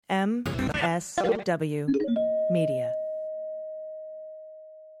MSW Media.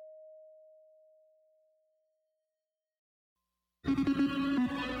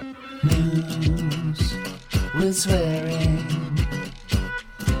 News with swearing.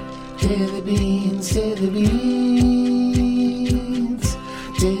 Daily beans, daily beans.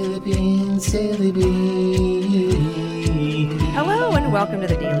 Daily beans, daily beans. Hello and welcome to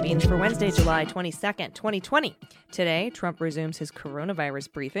the Daily Beans for Wednesday, July 22nd, 2020. Today, Trump resumes his coronavirus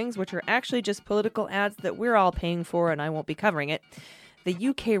briefings, which are actually just political ads that we're all paying for, and I won't be covering it. The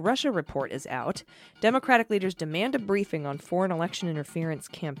UK-Russia report is out. Democratic leaders demand a briefing on foreign election interference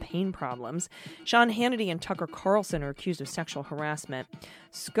campaign problems. Sean Hannity and Tucker Carlson are accused of sexual harassment.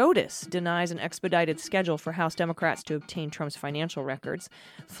 SCOTUS denies an expedited schedule for House Democrats to obtain Trump's financial records.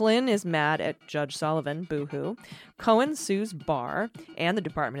 Flynn is mad at Judge Sullivan, boo-hoo. Cohen sues Barr and the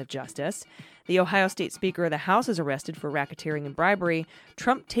Department of Justice. The Ohio State Speaker of the House is arrested for racketeering and bribery.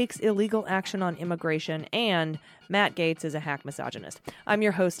 Trump takes illegal action on immigration, and Matt Gaetz is a hack misogynist. I'm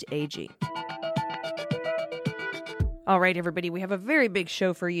your host, AG. All right, everybody, we have a very big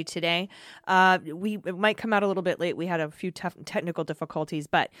show for you today. It might come out a little bit late. We had a few tough technical difficulties,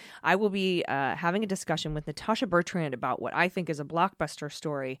 but I will be having a discussion with Natasha Bertrand about what I think is a blockbuster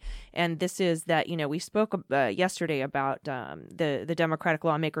story. And this is that, we spoke yesterday about the Democratic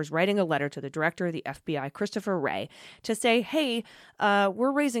lawmakers writing a letter to the director of the FBI, Christopher Wray, to say, hey,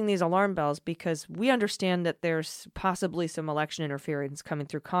 we're raising these alarm bells because we understand that there's possibly some election interference coming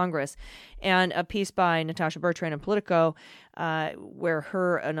through Congress. And a piece by Natasha Bertrand in Politico, where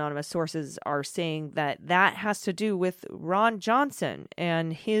her anonymous sources are saying that has to do with Ron Johnson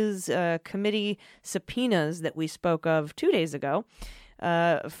and his committee subpoenas that we spoke of 2 days ago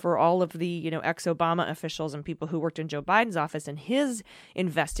for all of the, ex-Obama officials and people who worked in Joe Biden's office and his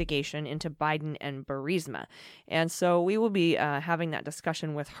investigation into Biden and Burisma. And so we will be having that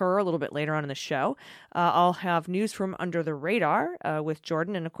discussion with her a little bit later on in the show. I'll have news from Under the Radar with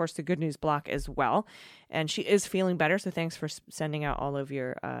Jordan and, of course, the Good News Block as well. And she is feeling better, so thanks for sending out all of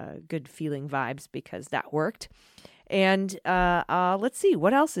your good feeling vibes because that worked. And let's see,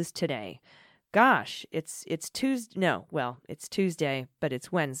 what else is today? Gosh, it's Tuesday. No, well, it's Tuesday, but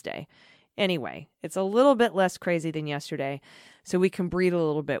it's Wednesday. Anyway, it's a little bit less crazy than yesterday, so we can breathe a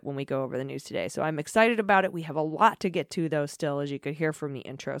little bit when we go over the news today. So I'm excited about it. We have a lot to get to, though, still, as you could hear from the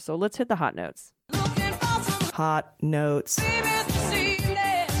intro. So let's hit the hot notes. Hot notes.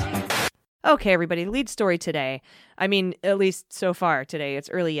 Okay, everybody, lead story today. I mean, at least so far today. It's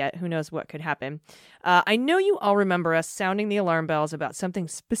early yet. Who knows what could happen. I know you all remember us sounding the alarm bells about something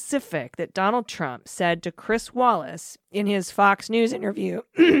specific that Donald Trump said to Chris Wallace in his Fox News interview,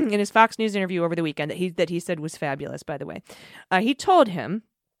 over the weekend that he said was fabulous, by the way. He told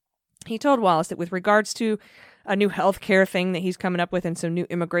Wallace that with regards to a new healthcare thing that he's coming up with and some new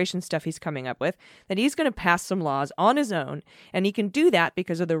immigration stuff he's coming up with, that he's going to pass some laws on his own. And he can do that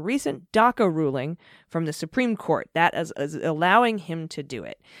because of the recent DACA ruling from the Supreme Court. That is allowing him to do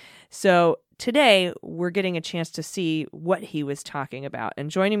it. So today, we're getting a chance to see what he was talking about. And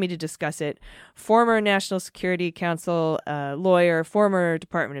joining me to discuss it, former National Security Council lawyer, former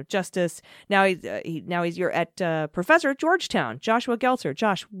Department of Justice. Now you're at professor at Georgetown, Joshua Geltzer.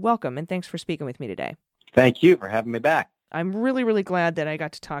 Josh, welcome, and thanks for speaking with me today. Thank you for having me back. I'm really, really glad that I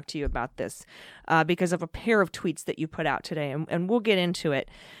got to talk to you about this because of a pair of tweets that you put out today, and we'll get into it.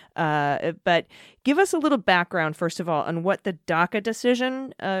 But give us a little background, first of all, on what the DACA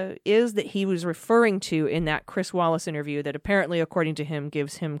decision is that he was referring to in that Chris Wallace interview that apparently, according to him,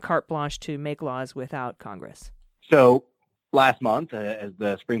 gives him carte blanche to make laws without Congress. So last month, as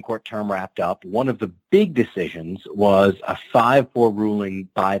the Supreme Court term wrapped up, one of the big decisions was a 5-4 ruling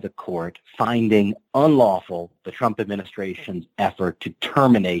by the court finding unlawful the Trump administration's effort to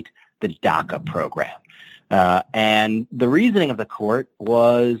terminate the DACA program. And the reasoning of the court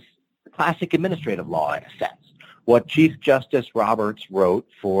was classic administrative law in a sense. What Chief Justice Roberts wrote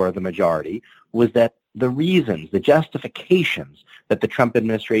for the majority was that the reasons, the justifications that the Trump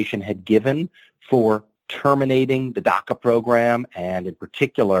administration had given for terminating the DACA program, and in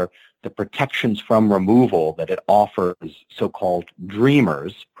particular, the protections from removal that it offers so-called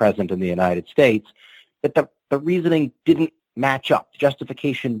dreamers present in the United States, that the reasoning didn't match up. The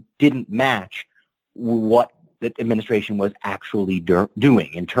justification didn't match what the administration was actually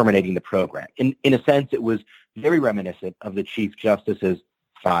doing in terminating the program. In a sense, it was very reminiscent of the Chief Justice's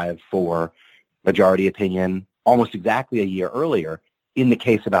 5-4 majority opinion almost exactly a year earlier in the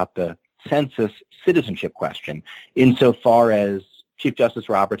case about the census citizenship question, insofar as Chief Justice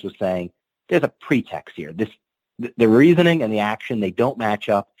Roberts was saying there's a pretext here. The reasoning and the action, they don't match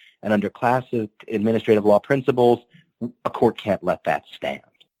up, and under classic administrative law principles, a court can't let that stand.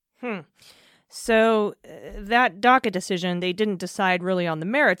 So that DACA decision, they didn't decide really on the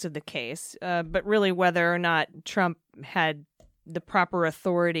merits of the case, but really whether or not Trump had the proper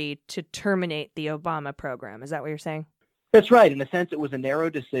authority to terminate the Obama program. Is that what you're saying? That's right. In a sense, it was a narrow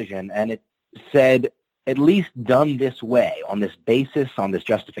decision, and it said, at least done this way, on this basis, on this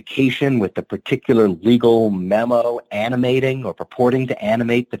justification, with the particular legal memo animating or purporting to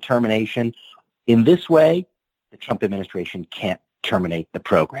animate the termination, in this way, the Trump administration can't terminate the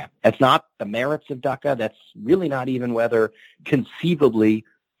program. That's not the merits of DACA. That's really not even whether conceivably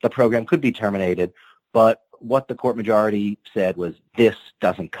the program could be terminated. But what the court majority said was, this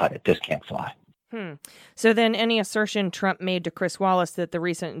doesn't cut it. This can't fly. So then any assertion Trump made to Chris Wallace that the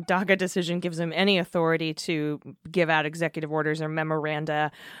recent DACA decision gives him any authority to give out executive orders or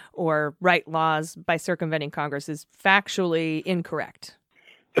memoranda or write laws by circumventing Congress is factually incorrect.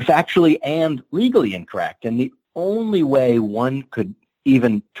 Factually and legally incorrect. And the only way one could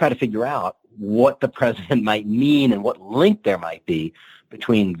even try to figure out what the president might mean and what link there might be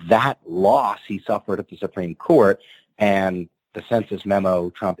between that loss he suffered at the Supreme Court and the census memo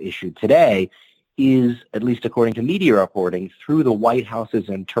Trump issued today is, at least according to media reporting, through the White House's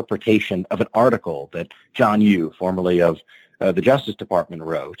interpretation of an article that John Yoo, formerly of the Justice Department,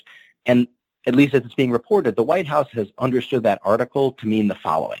 wrote. And at least as it's being reported, the White House has understood that article to mean the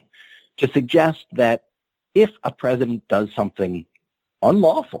following: to suggest that if a president does something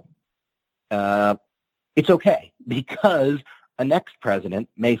unlawful, it's okay, because a next president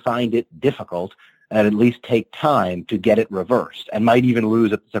may find it difficult and at least take time to get it reversed, and might even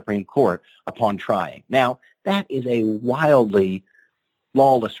lose at the Supreme Court upon trying. Now, that is a wildly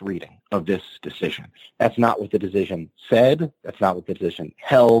lawless reading of this decision. That's not what the decision said. That's not what the decision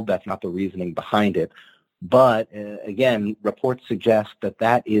held. That's not the reasoning behind it. But, again, reports suggest that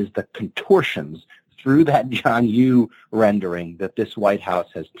that is the contortions through that John Yoo rendering that this White House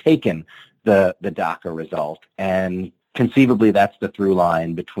has taken the DACA result, and conceivably that's the through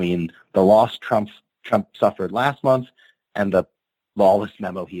line between the loss Trump suffered last month and the lawless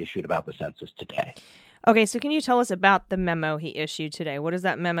memo he issued about the census today. Okay, so can you tell us about the memo he issued today? What does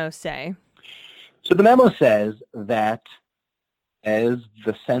that memo say? So the memo says that as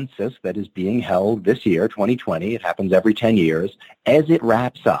the census that is being held this year, 2020, it happens every 10 years, as it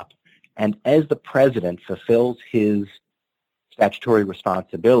wraps up, and as the president fulfills his statutory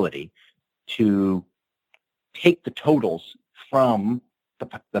responsibility to take the totals from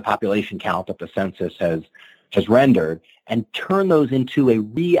the population count that the census has rendered and turn those into a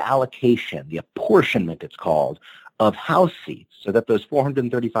reallocation, the apportionment it's called, of House seats, so that those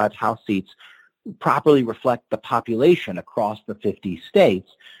 435 House seats properly reflect the population across the 50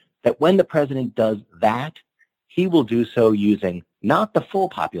 states, that when the president does that, he will do so using not the full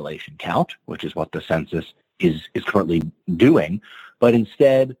population count, which is what the census is currently doing, but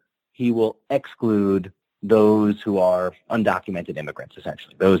instead he will exclude those who are undocumented immigrants,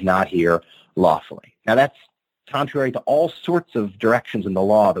 essentially, those not here lawfully. Now, that's contrary to all sorts of directions in the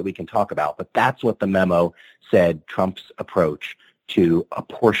law that we can talk about, but that's what the memo said Trump's approach to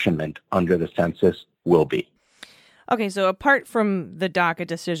apportionment under the census will be. Okay, so apart from the DACA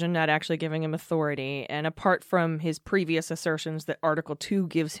decision not actually giving him authority, and apart from his previous assertions that Article 2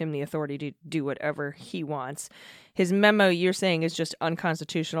 gives him the authority to do whatever he wants, his memo, you're saying, is just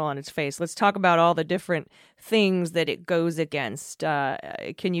unconstitutional on its face. Let's talk about all the different things that it goes against.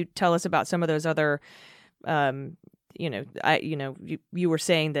 Can you tell us about some of those other, you were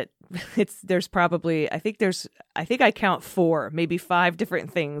saying that there's probably, I think I count 4, maybe 5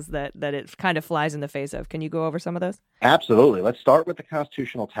 different things that it kind of flies in the face of. Can you go over some of those? Absolutely. Let's start with the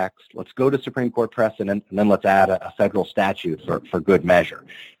constitutional text. Let's go to Supreme Court precedent, and then let's add a federal statute for good measure.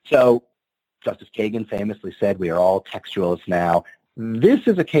 So Justice Kagan famously said, we are all textualists now. This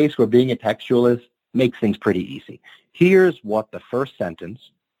is a case where being a textualist makes things pretty easy. Here's what the first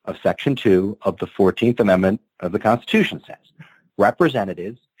sentence of Section 2 of the 14th Amendment of the Constitution says.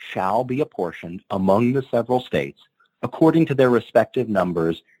 Representatives shall be apportioned among the several states according to their respective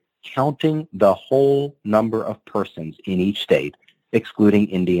numbers, counting the whole number of persons in each state, excluding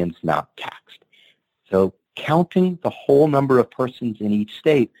Indians not taxed. So counting the whole number of persons in each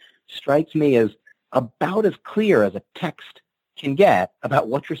state strikes me as about as clear as a text can get about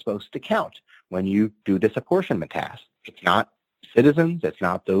what you're supposed to count when you do this apportionment task. It's not citizens, it's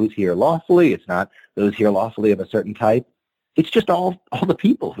not those here lawfully, it's not those here lawfully of a certain type. It's just all the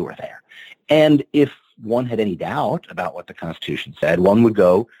people who are there. And if one had any doubt about what the Constitution said, one would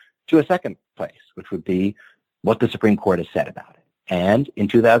go to a second place, which would be what the Supreme Court has said about it. And in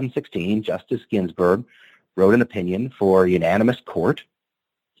 2016, Justice Ginsburg wrote an opinion for a unanimous court.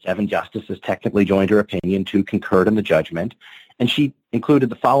 7 justices technically joined her opinion, 2 concurred in the judgment. And she included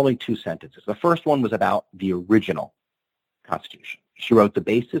the following two sentences. The first one was about the original Constitution. She wrote, the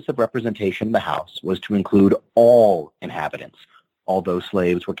basis of representation in the House was to include all inhabitants, although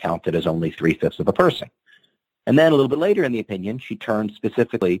slaves were counted as only 3/5 of a person. And then a little bit later in the opinion, she turned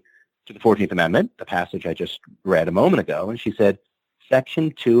specifically to the 14th Amendment, the passage I just read a moment ago, and she said,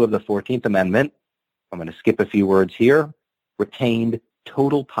 Section 2 of the 14th Amendment, I'm going to skip a few words here, retained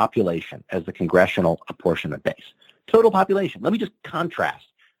total population as the congressional apportionment base. Total population. Let me just contrast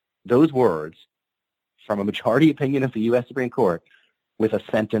those words from a majority opinion of the U.S. Supreme Court with a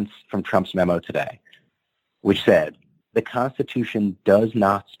sentence from Trump's memo today, which said, the Constitution does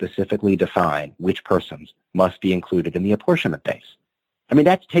not specifically define which persons must be included in the apportionment base. I mean,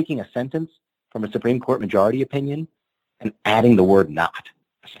 that's taking a sentence from a Supreme Court majority opinion and adding the word not,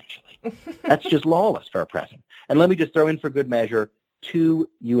 essentially. That's just lawless for a president. And let me just throw in for good measure 2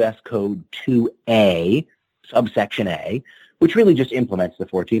 U.S. Code 2A, subsection A, which really just implements the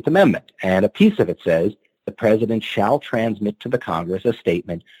 14th Amendment. And a piece of it says, the president shall transmit to the Congress a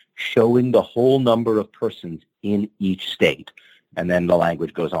statement showing the whole number of persons in each state. And then the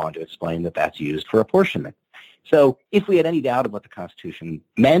language goes on to explain that that's used for apportionment. So if we had any doubt of what the Constitution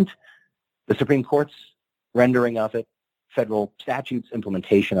meant, the Supreme Court's rendering of it, federal statutes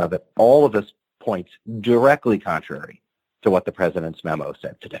implementation of it, all of this points directly contrary to what the president's memo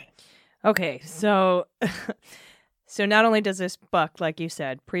said today. Okay, so not only does this buck, like you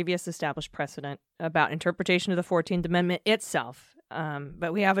said, previous established precedent about interpretation of the 14th Amendment itself,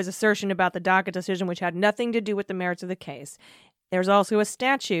 but we have his assertion about the docket decision, which had nothing to do with the merits of the case. There's also a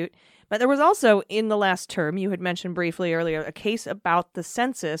statute, but there was also, in the last term, you had mentioned briefly earlier, a case about the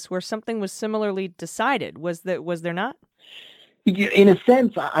census where something was similarly decided. Was there not? In a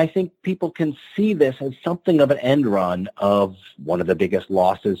sense, I think people can see this as something of an end run of one of the biggest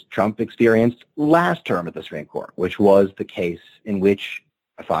losses Trump experienced last term at the Supreme Court, which was the case in which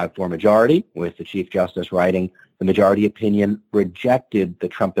a 5-4 majority, with the Chief Justice writing the majority opinion, rejected the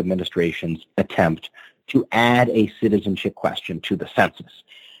Trump administration's attempt to add a citizenship question to the census.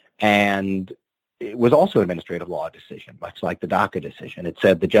 And it was also an administrative law decision, much like the DACA decision. It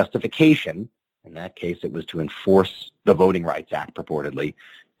said the justification, in that case it was to enforce the Voting Rights Act purportedly,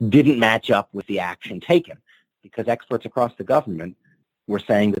 didn't match up with the action taken because experts across the government were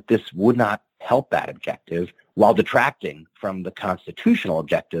saying that this would not help that objective while detracting from the constitutional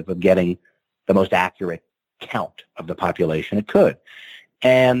objective of getting the most accurate count of the population it could.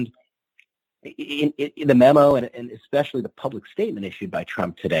 And in the memo, and especially the public statement issued by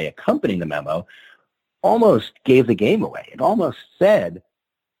Trump today accompanying the memo, almost gave the game away. It almost said,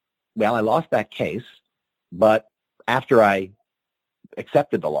 well, I lost that case, but after I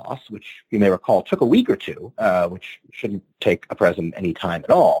accepted the loss, which you may recall took a week or two, which shouldn't take a president any time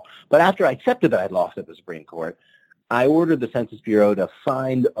at all, but after I accepted that I'd lost at the Supreme Court, I ordered the Census Bureau to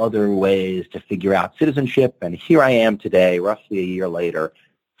find other ways to figure out citizenship, and here I am today, roughly a year later,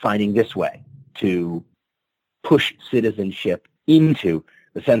 finding this way to push citizenship into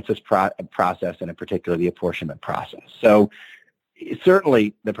the census process, and in particular the apportionment process. So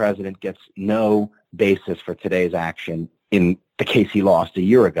certainly the president gets no basis for today's action in the case he lost a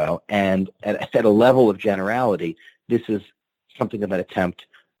year ago. And at a level of generality, this is something of an attempt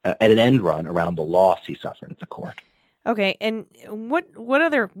at an end run around the loss he suffered at the court. Okay, and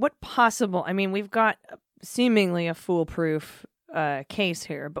what possible, I mean, we've got seemingly a foolproof case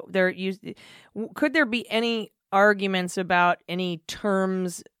here, but could there be any arguments about any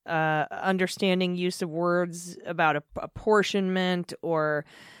terms, understanding use of words about apportionment or,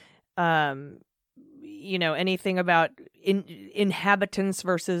 anything about inhabitants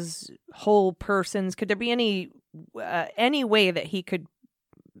versus whole persons? Could there be any way that he could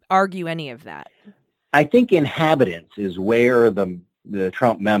argue any of that? I think inhabitants is where the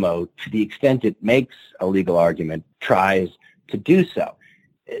Trump memo, to the extent it makes a legal argument, tries to do so.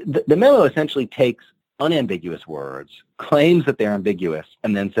 The memo essentially takes unambiguous words, claims that they're ambiguous,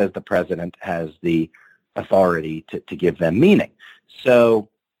 and then says the president has the authority to give them meaning. So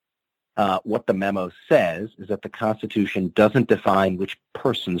what the memo says is that the Constitution doesn't define which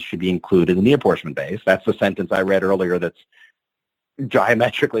persons should be included in the apportionment base. That's the sentence I read earlier that's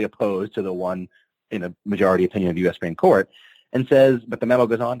diametrically opposed to the one in a majority opinion of the U.S. Supreme Court, and says, but the memo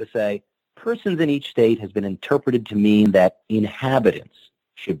goes on to say, persons in each state has been interpreted to mean that inhabitants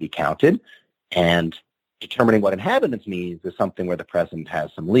should be counted, and determining what inhabitants means is something where the president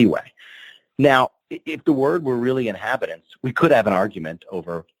has some leeway. Now, if the word were really inhabitants, we could have an argument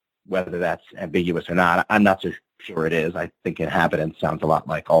over whether that's ambiguous or not. I'm not so sure it is. I think inhabitants sounds a lot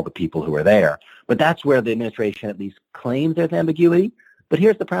like all the people who are there. But that's where the administration at least claims there's ambiguity. But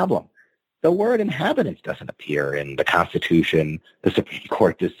here's the problem. the word inhabitants doesn't appear in the Constitution, the Supreme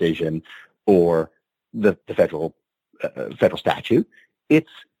Court decision, or the federal statute. It's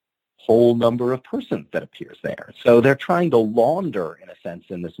whole number of persons that appears there. So they're trying to launder, in a sense,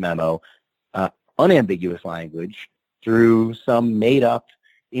 in this memo, unambiguous language through some made-up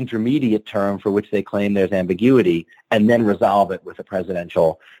intermediate term for which they claim there's ambiguity, and then resolve it with a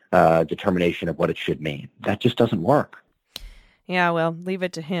presidential determination of what it should mean. That just doesn't work. Yeah, well, leave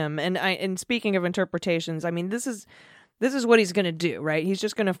it to him. And speaking of interpretations, I mean, this is what he's going to do, right? He's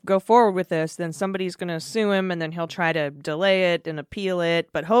just going to go forward with this, then somebody's going to sue him, and then he'll try to delay it and appeal it,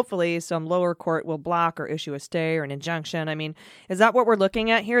 but hopefully some lower court will block or issue a stay or an injunction. I mean, is that what we're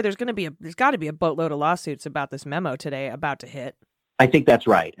looking at here? There's got to be a boatload of lawsuits about this memo today about to hit. I think that's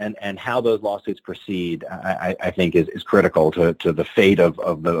right, and how those lawsuits proceed, I think, is critical to the fate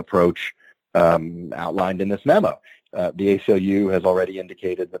of the approach outlined in this memo. The ACLU has already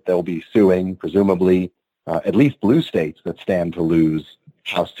indicated that they'll be suing, presumably, at least blue states that stand to lose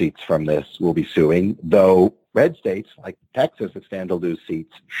House seats from this will be suing, though red states like Texas that stand to lose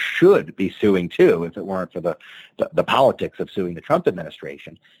seats should be suing too if it weren't for the politics of suing the Trump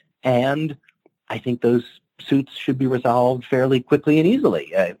administration. And I think those suits should be resolved fairly quickly and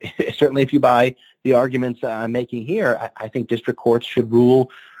easily. Certainly if you buy the arguments I'm making here, I think district courts should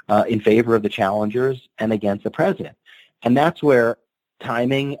rule in favor of the challengers and against the president. And that's where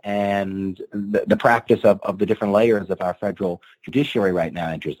timing and the practice of the different layers of our federal judiciary right now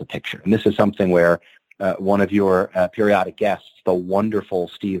enters the picture. And this is something where one of your periodic guests, the wonderful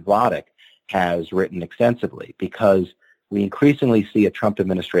Steve Vladeck, has written extensively, because we increasingly see a Trump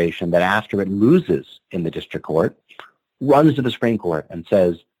administration that after it loses in the district court, runs to the Supreme Court and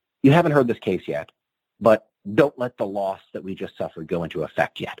says, you haven't heard this case yet, but don't let the loss that we just suffered go into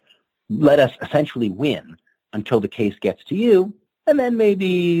effect yet. Let us essentially win until the case gets to you, and then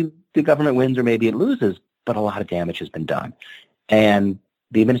maybe the government wins or maybe it loses, but a lot of damage has been done. And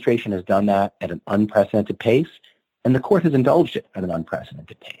the administration has done that at an unprecedented pace, and the court has indulged it at an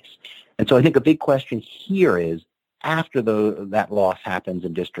unprecedented pace. And so I think a big question here is, after that loss happens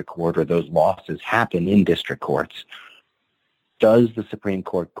in district court, or those losses happen in district courts, does the Supreme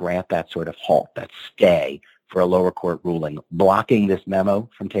Court grant that sort of halt, that stay for a lower court ruling, blocking this memo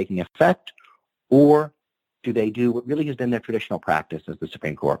from taking effect? Or do they do what really has been their traditional practice as the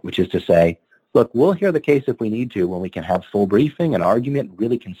Supreme Court, which is to say, look, we'll hear the case if we need to, when we can have full briefing and argument and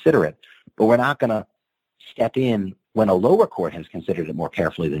really consider it, but we're not going to step in when a lower court has considered it more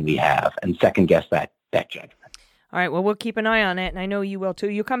carefully than we have and second-guess that judgment. All right, well, we'll keep an eye on it, and I know you will too.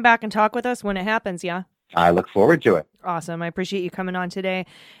 You come back and talk with us when it happens, yeah? I look forward to it. Awesome. I appreciate you coming on today.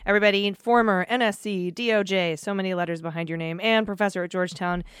 Everybody, former NSC, DOJ, so many letters behind your name, and professor at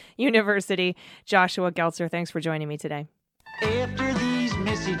Georgetown University, Joshua Geltzer. Thanks for joining me today. After these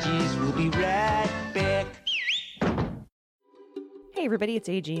messages, we'll be right back. Hey everybody, it's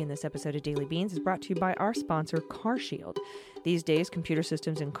AG, and this episode of Daily Beans is brought to you by our sponsor, CarShield. These days, computer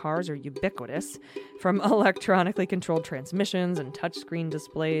systems in cars are ubiquitous, from electronically controlled transmissions and touchscreen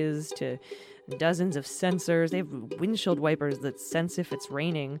displays to dozens of sensors. They have windshield wipers that sense if it's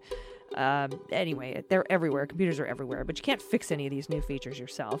raining. Anyway, they're everywhere. Computers are everywhere, but you can't fix any of these new features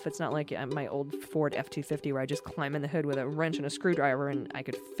yourself. It's not like my old Ford F-250 where I just climb in the hood with a wrench and a screwdriver and I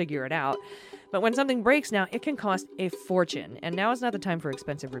could figure it out. But when something breaks now, it can cost a fortune, and now is not the time for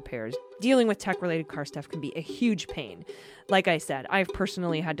expensive repairs. Dealing with tech-related car stuff can be a huge pain. Like I said, I've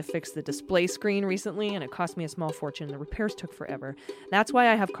personally had to fix the display screen recently, and it cost me a small fortune. The repairs took forever. That's why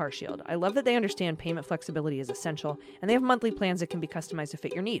I have CarShield. I love that they understand payment flexibility is essential, and they have monthly plans that can be customized to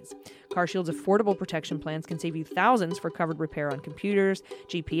fit your needs. CarShield's affordable protection plans can save you thousands for covered repair on computers,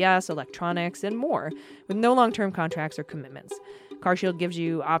 GPS, electronics, and more, with no long-term contracts or commitments. CarShield gives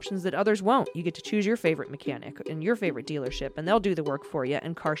you options that others won't. You get to choose your favorite mechanic and your favorite dealership, and they'll do the work for you,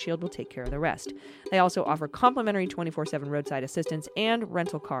 and CarShield will take care of the rest. They also offer complimentary 24/7 roadside assistance and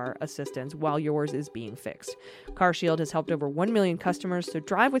rental car assistance while yours is being fixed. CarShield has helped over 1 million customers, so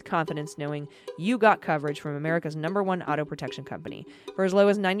drive with confidence knowing you got coverage from America's #1 auto protection company. For as low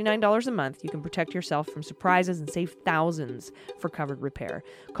as $99 a month, you can protect yourself from surprises and save thousands for covered repair.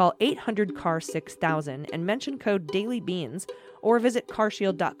 Call 800-CAR-6000 and mention code DAILYBEANS, or visit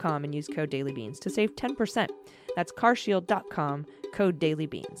carshield.com and use code DAILYBEANS to save 10%. That's carshield.com, code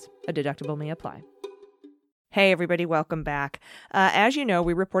DAILYBEANS. A deductible may apply. Hey, everybody, welcome back. As you know,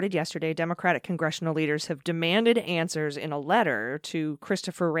 we reported yesterday, Democratic congressional leaders have demanded answers in a letter to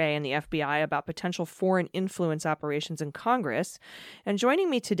Christopher Wray and the FBI about potential foreign influence operations in Congress. And joining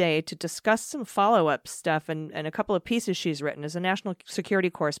me today to discuss some follow-up stuff and a couple of pieces she's written is a national security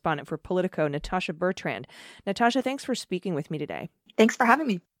correspondent for Politico, Natasha Bertrand. Natasha, thanks for speaking with me today. Thanks for having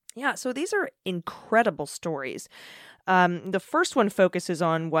me. Yeah, so these are incredible stories. The first one focuses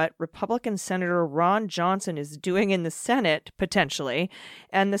on what Republican Senator Ron Johnson is doing in the Senate, potentially.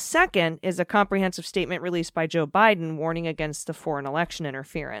 And the second is a comprehensive statement released by Joe Biden warning against the foreign election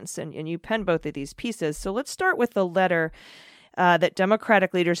interference. And you penned both of these pieces. So let's start with the letter that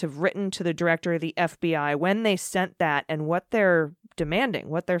Democratic leaders have written to the director of the FBI, when they sent that and what they're demanding,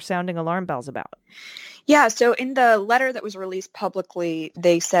 what they're sounding alarm bells about. Yeah, so in the letter that was released publicly,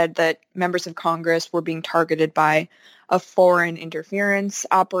 they said that members of Congress were being targeted by a foreign interference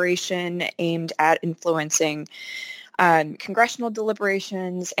operation aimed at influencing congressional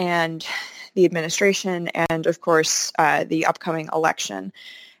deliberations and the administration and, of course, the upcoming election.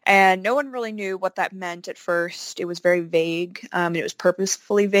 And no one really knew what that meant at first. It was very vague. It was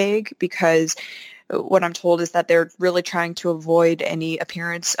purposefully vague because what I'm told is that they're really trying to avoid any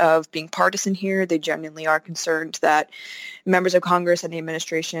appearance of being partisan here. They genuinely are concerned that members of Congress and the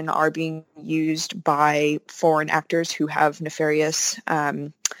administration are being used by foreign actors who have nefarious,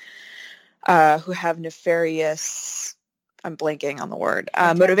 I'm blanking on the word,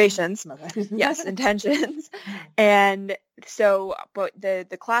 motivations. Yes, intentions. And so, but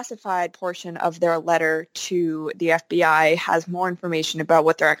the classified portion of their letter to the FBI has more information about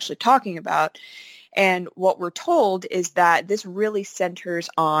what they're actually talking about. And what we're told is that this really centers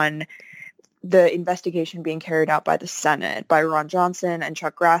on the investigation being carried out by the Senate, by Ron Johnson and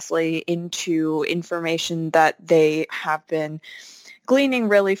Chuck Grassley, into information that they have been gleaning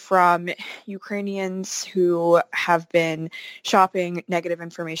really from Ukrainians who have been shopping negative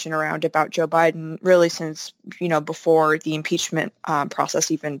information around about Joe Biden really since, before the impeachment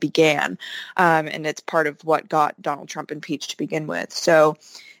process even began. And it's part of what got Donald Trump impeached to begin with. So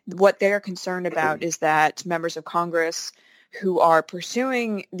what they're concerned about is that members of Congress who are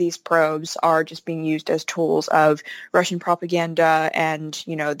pursuing these probes are just being used as tools of Russian propaganda and,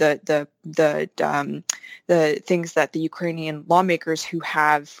 the things that the Ukrainian lawmakers who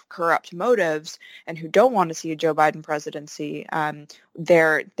have corrupt motives and who don't want to see a Joe Biden presidency,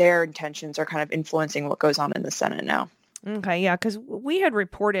 their intentions are kind of influencing what goes on in the Senate now. Okay, yeah, because we had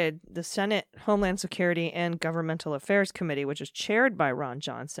reported the Senate Homeland Security and Governmental Affairs Committee, which is chaired by Ron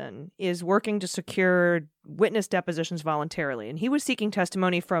Johnson, is working to secure witness depositions voluntarily. And he was seeking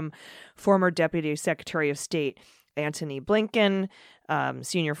testimony from former Deputy Secretary of State Antony Blinken,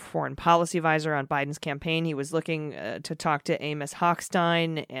 senior foreign policy advisor on Biden's campaign. He was looking to talk to Amos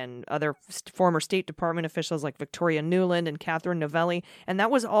Hochstein and other former State Department officials like Victoria Nuland and Catherine Novelli. And that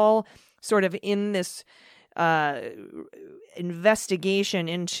was all sort of in this investigation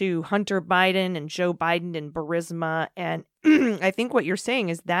into Hunter Biden and Joe Biden and Burisma. And I think what you're saying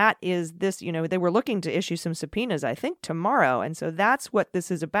is this, they were looking to issue some subpoenas, I think, tomorrow. And so that's what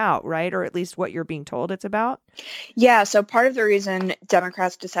this is about, right? Or at least what you're being told it's about. Yeah. So part of the reason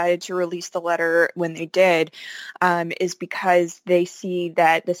Democrats decided to release the letter when they did is because they see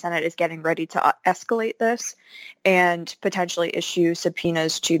that the Senate is getting ready to escalate this and potentially issue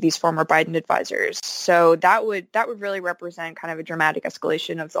subpoenas to these former Biden advisors. So that would really represent kind of a dramatic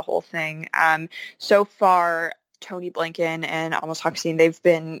escalation of the whole thing. So far, Tony Blinken and Amos Hochstein, they've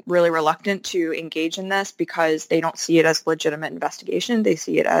been really reluctant to engage in this because they don't see it as a legitimate investigation. They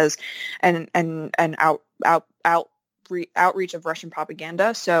see it as an outreach of Russian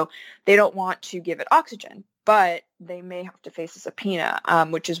propaganda. So they don't want to give it oxygen, but they may have to face a subpoena,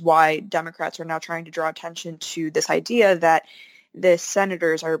 which is why Democrats are now trying to draw attention to this idea that the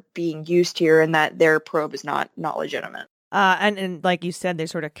senators are being used here and that their probe is not legitimate. And like you said, they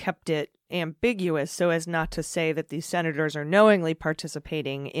sort of kept it ambiguous so as not to say that these senators are knowingly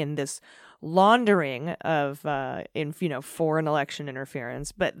participating in this laundering of foreign election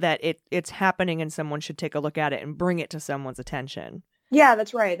interference, but that it's happening and someone should take a look at it and bring it to someone's attention. Yeah,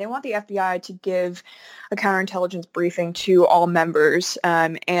 that's right. They want the FBI to give a counterintelligence briefing to all members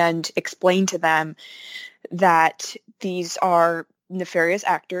and explain to them that these are nefarious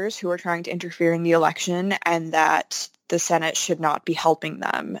actors who are trying to interfere in the election and that the Senate should not be helping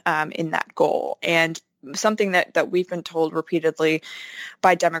them in that goal. And something that we've been told repeatedly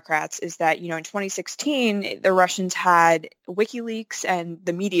by Democrats is that, in 2016, the Russians had WikiLeaks and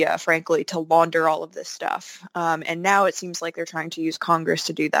the media, frankly, to launder all of this stuff. And now it seems like they're trying to use Congress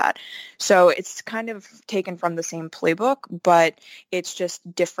to do that. So it's kind of taken from the same playbook, but it's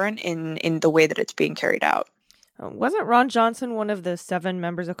just different in the way that it's being carried out. Wasn't Ron Johnson one of the 7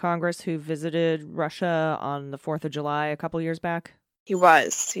 members of Congress who visited Russia on the 4th of July a couple years back? He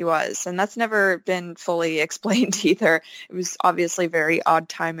was. And that's never been fully explained either. It was obviously very odd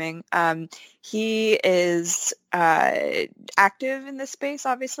timing. He is active in this space,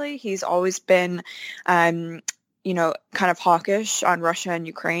 obviously. He's always been kind of hawkish on Russia and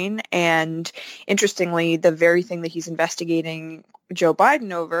Ukraine. And interestingly, the very thing that he's investigating Joe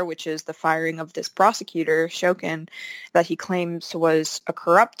Biden over, which is the firing of this prosecutor, Shokin, that he claims was a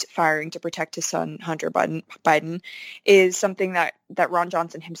corrupt firing to protect his son, Hunter Biden, is something that Ron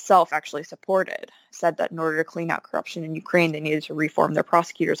Johnson himself actually supported, said that in order to clean out corruption in Ukraine, they needed to reform their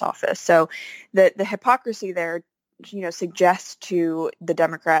prosecutor's office. So the hypocrisy there, suggests to the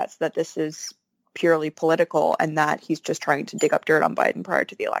Democrats that this is purely political and that he's just trying to dig up dirt on Biden prior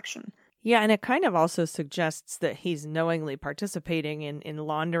to the election. Yeah, and it kind of also suggests that he's knowingly participating in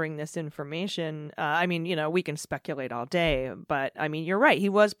laundering this information. We can speculate all day, but I mean, you're right. He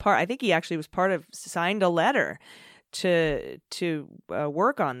was I think he actually was signed a letter to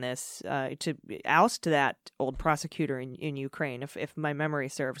work on this, to oust that old prosecutor in Ukraine. If my memory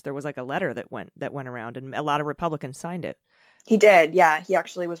serves, there was like a letter that went around, and a lot of Republicans signed it. He did, yeah. He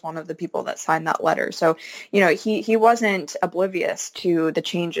actually was one of the people that signed that letter. So, he wasn't oblivious to the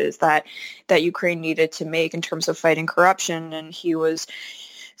changes that Ukraine needed to make in terms of fighting corruption, and he was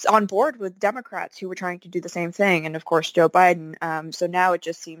on board with Democrats who were trying to do the same thing, and of course Joe Biden. So now it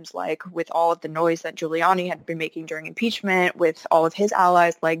just seems like, with all of the noise that Giuliani had been making during impeachment, with all of his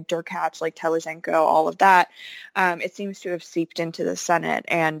allies like Derkach, like Telizhenko, all of that, it seems to have seeped into the Senate,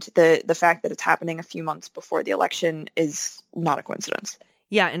 and the fact that it's happening a few months before the election is not a coincidence.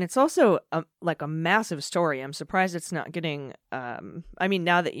 Yeah, and it's also a massive story. I'm surprised it's not getting.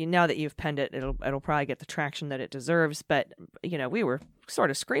 Now that you've penned it, it'll probably get the traction that it deserves. But we were sort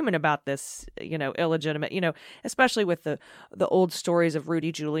of screaming about this, illegitimate, especially with the old stories of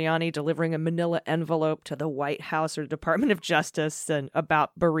Rudy Giuliani delivering a manila envelope to the White House or Department of Justice and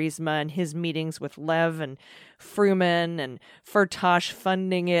about Burisma and his meetings with Lev and Fruman and Firtash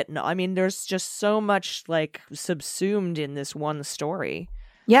funding it. And I mean, there's just so much subsumed in this one story.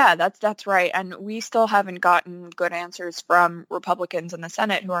 Yeah, that's right. And we still haven't gotten good answers from Republicans in the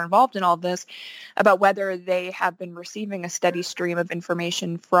Senate who are involved in all this about whether they have been receiving a steady stream of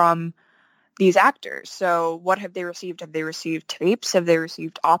information from these actors. So what have they received? Have they received tapes? Have they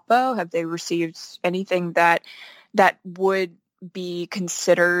received oppo? Have they received anything that would be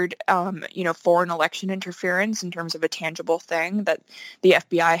considered, foreign election interference in terms of a tangible thing that the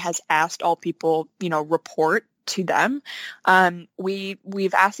FBI has asked all people, report to them?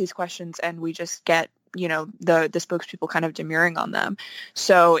 We've asked these questions and we just get, the spokespeople kind of demurring on them.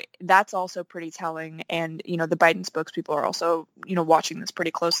 So that's also pretty telling. And, the Biden spokespeople are also, watching this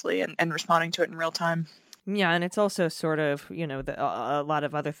pretty closely and responding to it in real time. Yeah, and it's also sort of, a lot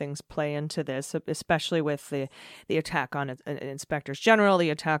of other things play into this, especially with the attack on inspectors general, the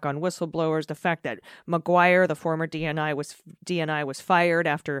attack on whistleblowers, the fact that McGuire, the former DNI was fired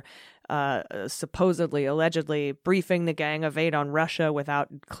after supposedly, allegedly briefing the Gang of Eight on Russia without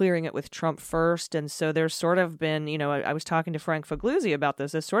clearing it with Trump first. And so there's sort of been, I was talking to Frank Figliuzzi about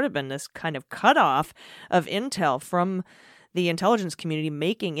this. There's sort of been this kind of cutoff of intel from the intelligence community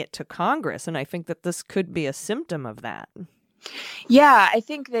making it to Congress. And I think that this could be a symptom of that. Yeah, I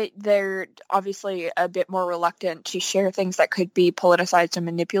think that they're obviously a bit more reluctant to share things that could be politicized and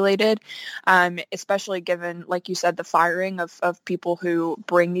manipulated, especially given, like you said, the firing of people who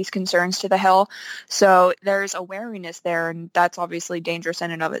bring these concerns to the Hill. So there's a wariness there, and that's obviously dangerous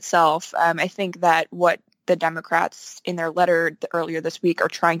in and of itself. I think that what the Democrats in their letter earlier this week are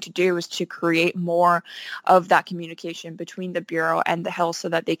trying to do is to create more of that communication between the Bureau and the Hill so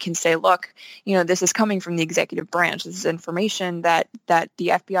that they can say, look, this is coming from the executive branch. This is information that the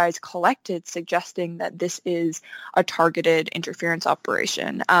FBI has collected suggesting that this is a targeted interference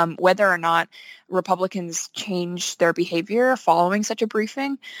operation. Whether or not Republicans change their behavior following such a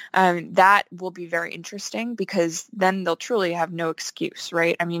briefing, that will be very interesting, because then they'll truly have no excuse,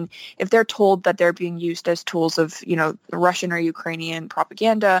 right? I mean, if they're told that they're being used as tools of, Russian or Ukrainian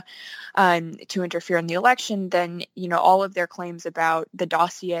propaganda to interfere in the election, then, all of their claims about the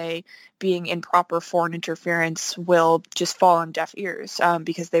dossier being improper foreign interference will just fall on deaf ears,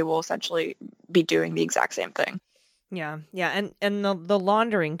 because they will essentially be doing the exact same thing. Yeah, and the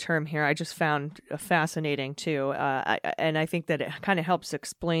laundering term here I just found fascinating too, and I think that it kind of helps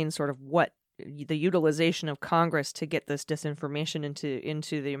explain sort of what the utilization of Congress to get this disinformation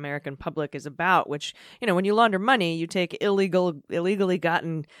into the American public is about. Which, when you launder money, you take illegally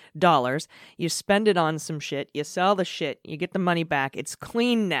gotten dollars, you spend it on some shit, you sell the shit, you get the money back, it's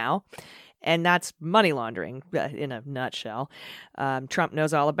clean now. And that's money laundering in a nutshell. Trump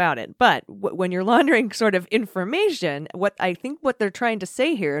knows all about it. But when you're laundering sort of information, what they're trying to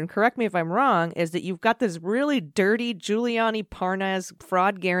say here, and correct me if I'm wrong, is that you've got this really dirty Giuliani Parnas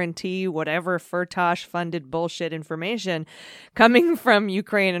fraud guarantee, whatever Firtash funded bullshit information coming from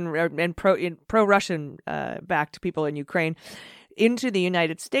Ukraine and pro-Russian backed people in Ukraine into the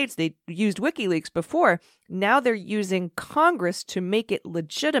United States. They used WikiLeaks before. Now they're using Congress to make it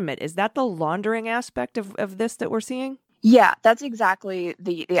legitimate. Is that the laundering aspect of this that we're seeing? Yeah, that's exactly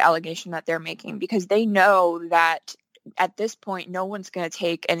the allegation that they're making, because they know that at this point, no one's going to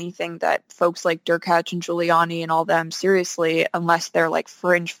take anything that folks like Derkach and Giuliani and all them seriously unless they're like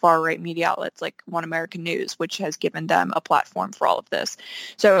fringe far-right media outlets like One American News, which has given them a platform for all of this.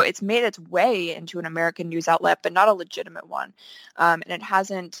 So it's made its way into an American news outlet, but not a legitimate one. And it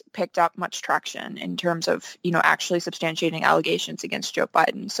hasn't picked up much traction in terms of, actually substantiating allegations against Joe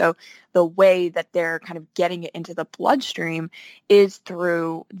Biden. So the way that they're kind of getting it into the bloodstream is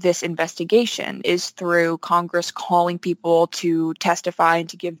through this investigation, is through Congress calling people to testify and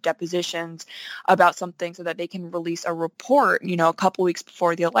to give depositions about something so that they can release a report, a couple weeks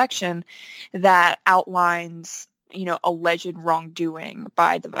before the election that outlines, alleged wrongdoing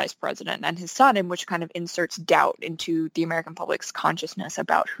by the vice president and his son, and which kind of inserts doubt into the American public's consciousness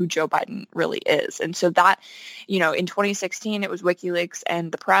about who Joe Biden really is. And so that, in 2016, it was WikiLeaks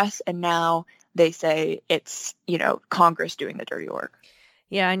and the press, and now they say it's, Congress doing the dirty work.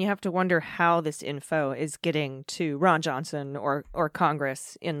 Yeah, and you have to wonder how this info is getting to Ron Johnson or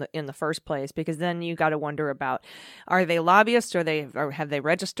Congress in the first place, because then you got to wonder about, are they lobbyists, or have they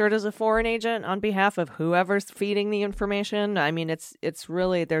registered as a foreign agent on behalf of whoever's feeding the information? I mean, it's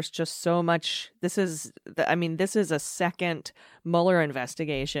really, there's just so much. This is a second Mueller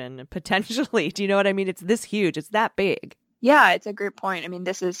investigation potentially. Do you know what I mean? It's this huge. It's that big. Yeah, it's a great point. I mean,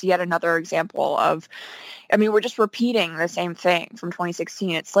 this is yet another example of, we're just repeating the same thing from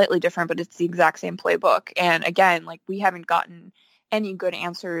 2016. It's slightly different, but it's the exact same playbook. And again, we haven't gotten any good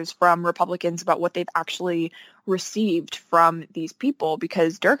answers from Republicans about what they've actually received from these people,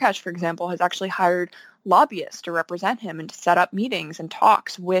 because Derkach, for example, has actually hired lobbyists to represent him and to set up meetings and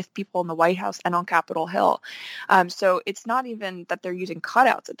talks with people in the White House and on Capitol Hill. So it's not even that they're using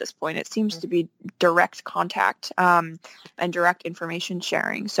cutouts at this point. It seems to be direct contact and direct information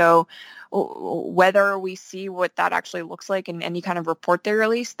sharing. So whether we see what that actually looks like in any kind of report they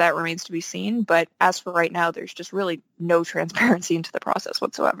release, that remains to be seen. But as for right now, there's just really no transparency into the process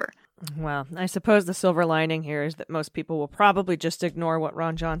whatsoever. Well, I suppose the silver lining here is that most people will probably just ignore what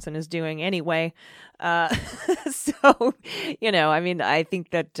Ron Johnson is doing anyway. So, I think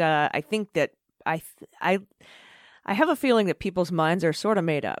that I have a feeling that people's minds are sort of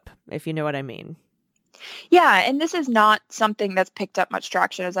made up, if you know what I mean. Yeah, and this is not something that's picked up much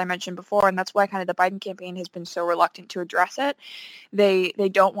traction, as I mentioned before, and that's why kind of the Biden campaign has been so reluctant to address it. They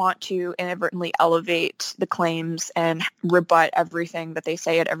don't want to inadvertently elevate the claims and rebut everything that they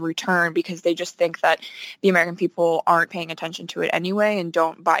say at every turn, because they just think that the American people aren't paying attention to it anyway and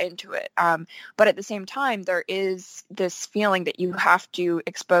don't buy into it. But at the same time, there is this feeling that you have to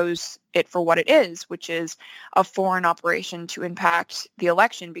expose it for what it is, which is a foreign operation to impact the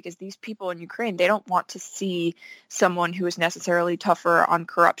election, because these people in Ukraine, they don't want to see someone who is necessarily tougher on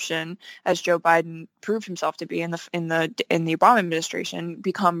corruption, as Joe Biden proved himself to be in the Obama administration,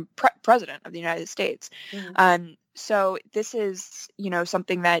 become president of the United States. Mm-hmm. So this is,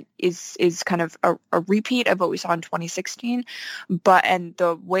 something that is kind of a repeat of what we saw in 2016. And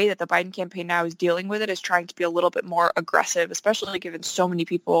the way that the Biden campaign now is dealing with it is trying to be a little bit more aggressive, especially given so many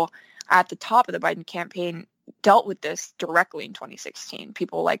people at the top of the Biden campaign dealt with this directly in 2016.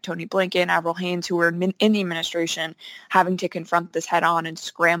 People like Tony Blinken, Avril Haines, who were in the administration, having to confront this head on and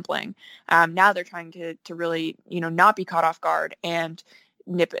scrambling. Now they're trying to really, not be caught off guard and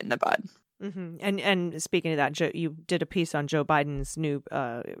nip it in the bud. Mm-hmm. And speaking of that, you did a piece on Joe Biden's new,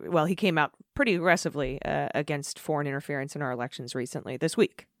 he came out pretty aggressively against foreign interference in our elections recently this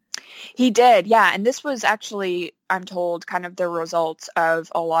week. He did, yeah. And this was actually, I'm told, kind of the result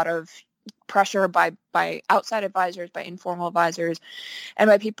of a lot of pressure by outside advisors, by informal advisors, and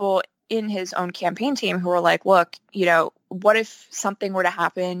by people in his own campaign team who were like, look, what if something were to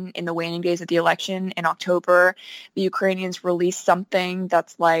happen in the waning days of the election in October, the Ukrainians release something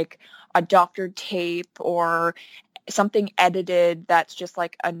that's like a doctored tape or something edited that's just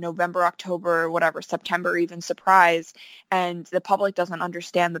like a November, October, whatever, September even surprise, and the public doesn't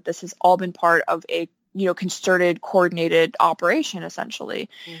understand that this has all been part of a concerted, coordinated operation, essentially.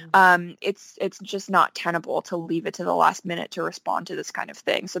 Mm-hmm. It's just not tenable to leave it to the last minute to respond to this kind of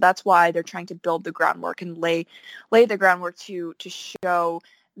thing. So that's why they're trying to build the groundwork and lay the groundwork to show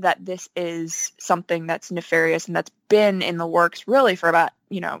that this is something that's nefarious and that's been in the works really for about,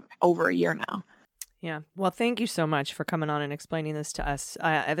 over a year now. Yeah. Well, thank you so much for coming on and explaining this to us.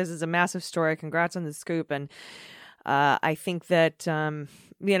 This is a massive story. Congrats on the scoop. And I think that,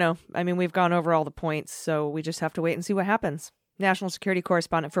 we've gone over all the points, so we just have to wait and see what happens. National security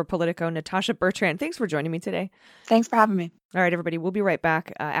correspondent for Politico, Natasha Bertrand. Thanks for joining me today. Thanks for having me. All right, everybody. We'll be right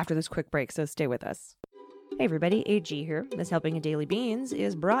back after this quick break, so stay with us. Hey everybody, AG here. This Helping of Daily Beans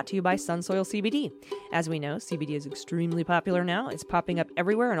is brought to you by Sunsoil CBD. As we know, CBD is extremely popular now. It's popping up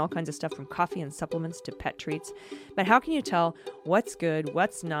everywhere and all kinds of stuff from coffee and supplements to pet treats. But how can you tell what's good,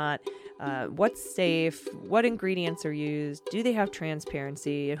 what's not, what's safe, what ingredients are used, do they have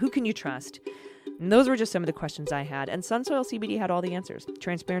transparency, who can you trust? And those were just some of the questions I had, and Sunsoil CBD had all the answers.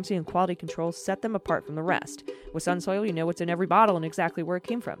 Transparency and quality control set them apart from the rest. With Sunsoil, you know what's in every bottle and exactly where it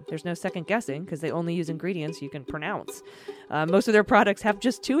came from. There's no second guessing because they only use ingredients you can pronounce. Most of their products have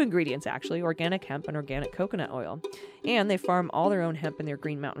just 2 ingredients, actually, organic hemp and organic coconut oil. And they farm all their own hemp in their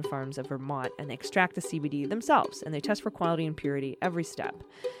Green Mountain farms of Vermont, and they extract the CBD themselves, and they test for quality and purity every step.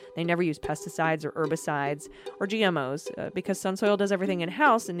 They never use pesticides or herbicides or GMOs. Because Sunsoil does everything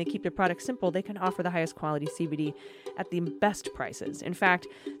in-house and they keep their products simple, they can offer the highest quality CBD at the best prices. In fact,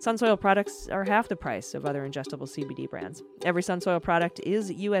 Sunsoil products are half the price of other ingestible CBD brands. Every Sunsoil product is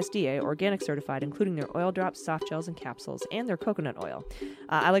USDA organic certified, including their oil drops, soft gels, and capsules, and their coconut oil.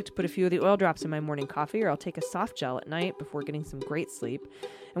 I like to put a few of the oil drops in my morning coffee, or I'll take a soft gel at night before getting some great sleep.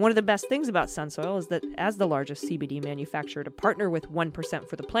 And one of the best things about Sunsoil is that as the largest CBD manufacturer to partner with 1%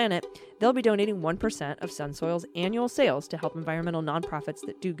 for the Planet, they'll be donating 1% of Sunsoil's annual sales to help environmental nonprofits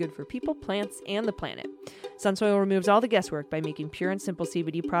that do good for people, plants, and the planet. Sunsoil removes all the guesswork by making pure and simple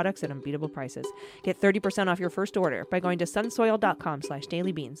CBD products at unbeatable prices. Get 30% off your first order by going to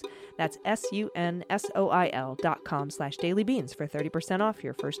sunsoil.com/dailybeans. That's sunsoil.com/dailybeans for 30% off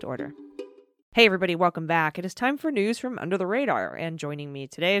your first order. Hey everybody, welcome back. It is time for news from Under the Radar, and joining me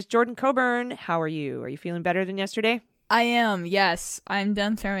today is Jordan Coburn. How are you? Are you feeling better than yesterday? I am, yes. I'm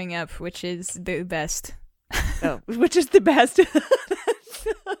done throwing up, which is the best. Oh, which is the best.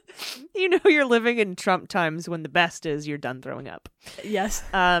 You know you're living in Trump times when the best is you're done throwing up. Yes.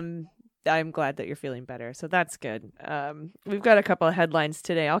 I'm glad that you're feeling better, so that's good. We've got a couple of headlines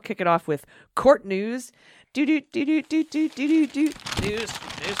today. I'll kick it off with court news. News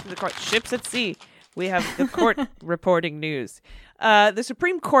from the court. Ships at sea. We have the court reporting news. The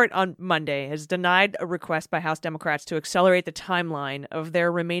Supreme Court on Monday has denied a request by House Democrats to accelerate the timeline of their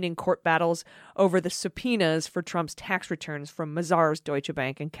remaining court battles over the subpoenas for Trump's tax returns from Mazars, Deutsche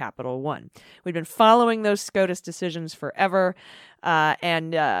Bank, and Capital One. We've been following those SCOTUS decisions forever,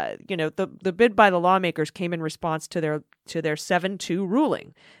 and the bid by the lawmakers came in response to their 7-2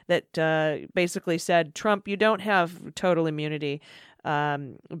 ruling that basically said, Trump, you don't have total immunity.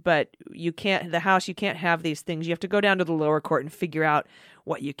 But you can't have these things. You have to go down to the lower court and figure out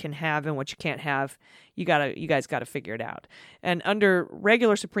what you can have and what you can't have. You guys gotta figure it out. And under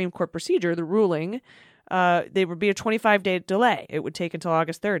regular Supreme Court procedure, the ruling, there would be a 25-day delay. It would take until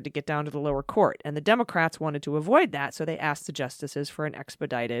August 3rd to get down to the lower court. And the Democrats wanted to avoid that, so they asked the justices for an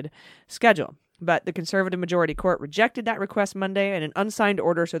expedited schedule. But the conservative majority court rejected that request Monday in an unsigned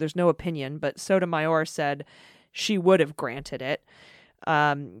order, so there's no opinion. But Sotomayor said she would have granted it.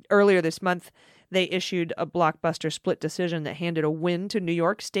 Earlier this month, they issued a blockbuster split decision that handed a win to New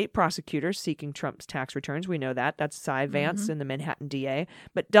York state prosecutors seeking Trump's tax returns. We know that. That's Cy Vance and the Manhattan DA,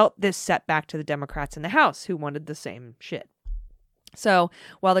 but dealt this setback to the Democrats in the House who wanted the same shit. So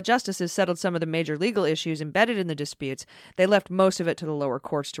while the justices settled some of the major legal issues embedded in the disputes, they left most of it to the lower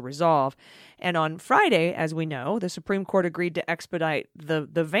courts to resolve. And on Friday, as we know, the Supreme Court agreed to expedite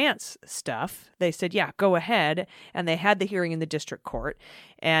the Vance stuff. They said, yeah, go ahead. And they had the hearing in the district court.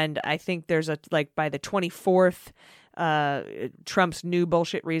 And I think there's by the 24th, Trump's new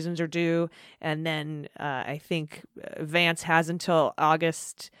bullshit reasons are due. And then I think Vance has until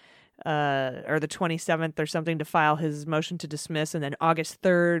August or the 27th or something to file his motion to dismiss, and then August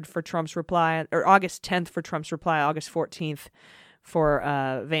 3rd for Trump's reply, or August 10th for Trump's reply, August 14th for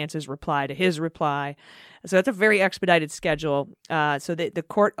Vance's reply to his reply. So that's a very expedited schedule. So the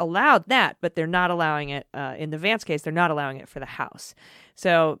court allowed that, but they're not allowing it in the Vance case. They're not allowing it for the House.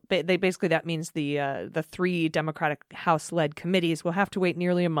 So that means the 3 Democratic House-led committees will have to wait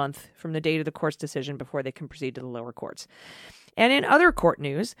nearly a month from the date of the court's decision before they can proceed to the lower courts. And in other court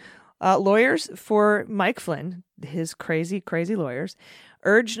news, lawyers for Mike Flynn, his crazy, crazy lawyers,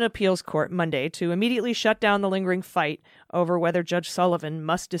 urged an appeals court Monday to immediately shut down the lingering fight over whether Judge Sullivan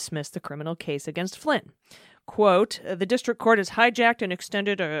must dismiss the criminal case against Flynn. Quote, the district court has hijacked and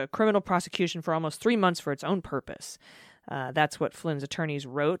extended a criminal prosecution for almost 3 months for its own purpose. That's what Flynn's attorneys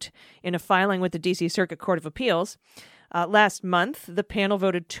wrote in a filing with the D.C. Circuit Court of Appeals. Last month, the panel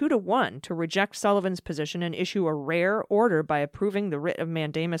voted 2-1 to reject Sullivan's position and issue a rare order by approving the writ of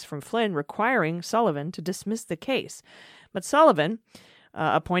mandamus from Flynn requiring Sullivan to dismiss the case. But Sullivan,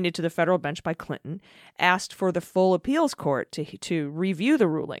 appointed to the federal bench by Clinton, asked for the full appeals court to review the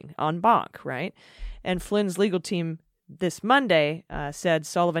ruling en banc, right? And Flynn's legal team this Monday said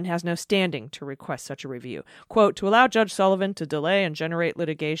Sullivan has no standing to request such a review. Quote, to allow Judge Sullivan to delay and generate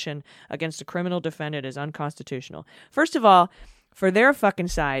litigation against a criminal defendant is unconstitutional. First of all, for their fucking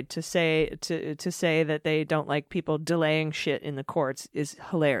side to say that they don't like people delaying shit in the courts is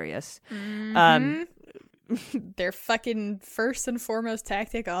hilarious. Mm-hmm. Their fucking first and foremost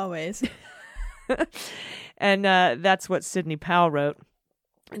tactic always. And that's what Sidney Powell wrote.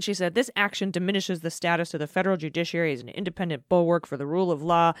 And she said, this action diminishes the status of the federal judiciary as an independent bulwark for the rule of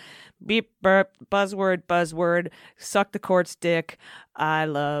law. Beep, burp, buzzword, suck the court's dick. I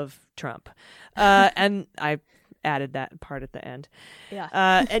love Trump. And I added that part at the end.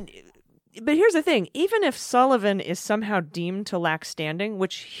 Yeah. But here's the thing. Even if Sullivan is somehow deemed to lack standing,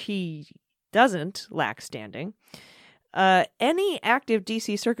 which he doesn't lack standing, any active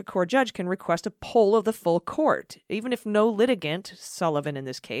D.C. Circuit Court judge can request a poll of the full court, even if no litigant, Sullivan in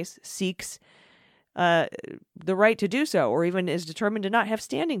this case, seeks the right to do so, or even is determined to not have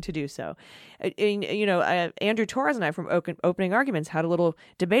standing to do so. Andrew Torres and I from Opening Arguments had a little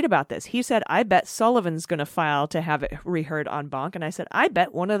debate about this. He said, I bet Sullivan's going to file to have it reheard en banc. And I said, I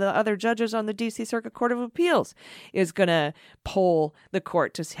bet one of the other judges on the D.C. Circuit Court of Appeals is going to poll the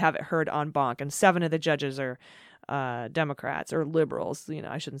court to have it heard en banc. And 7 of the judges are Democrats or liberals.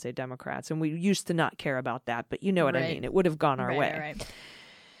 I shouldn't say Democrats. And we used to not care about that, but you know what I mean. It would have gone our way. Right.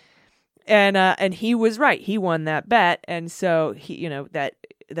 And he was right. He won that bet. And so he,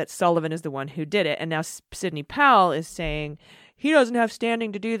 that Sullivan is the one who did it. And now Sidney Powell is saying he doesn't have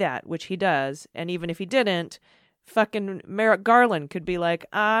standing to do that, which he does. And even if he didn't, fucking Merrick Garland could be like,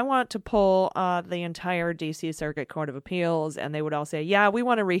 I want to pull the entire D.C. Circuit Court of Appeals. And they would all say, yeah, we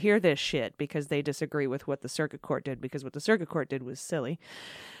want to rehear this shit because they disagree with what the circuit court did, because what the circuit court did was silly.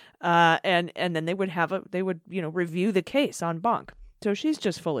 And then they would review the case en banc. So she's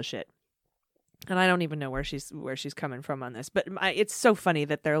just full of shit. And I don't even know where she's coming from on this, but it's so funny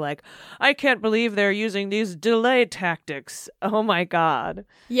that they're like, I can't believe they're using these delay tactics. Oh my God.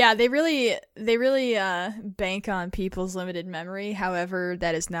 Yeah, they really bank on people's limited memory. However,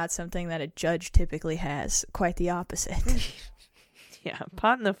 that is not something that a judge typically has. Quite the opposite. Yeah,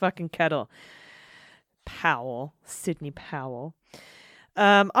 pot in the fucking kettle. Sidney Powell.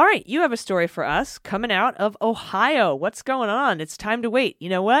 All right, you have a story for us coming out of Ohio. What's going on? It's time to wait. You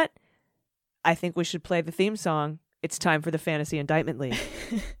know what? I think we should play the theme song. It's time for the Fantasy Indictment League.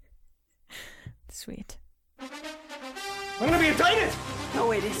 Sweet. I'm gonna be indicted! No,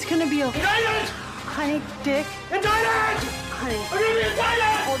 wait, it's gonna be okay. Indicted! Honey, Dick. Indicted! Honey. I'm gonna be indicted!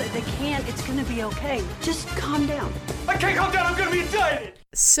 Hold it, they can't. It's gonna be okay. Just calm down. I can't calm down, I'm gonna be indicted!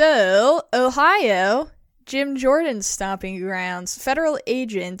 So, Ohio, Jim Jordan's stomping grounds. Federal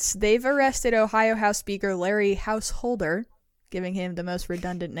agents, they've arrested Ohio House Speaker Larry Householder, giving him the most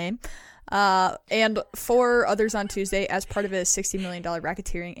redundant name, and 4 others on Tuesday as part of a $60 million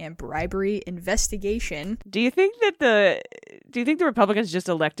racketeering and bribery investigation. Do you think the Republicans just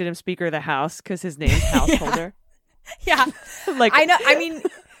elected him Speaker of the House because his name's Householder? Yeah. Like, I know. I mean,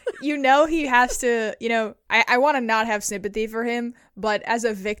 he has to, I want to not have sympathy for him, but as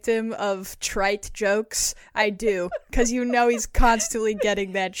a victim of trite jokes, I do. Because he's constantly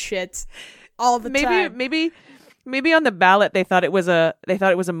getting that shit all the time. Maybe on the ballot they thought it was a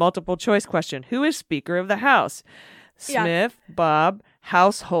multiple choice question. Who is Speaker of the House? Smith, yeah. Bob,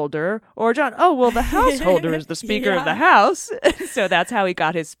 Householder, or John? Oh, well, the Householder is the Speaker of the House. So that's how he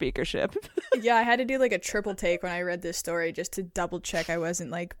got his speakership. Yeah, I had to do like a triple take when I read this story just to double check I wasn't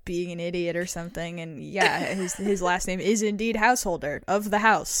like being an idiot or something. And yeah, his last name is indeed Householder of the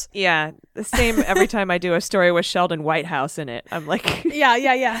House. Yeah, the same every time I do a story with Sheldon Whitehouse in it. I'm like, yeah.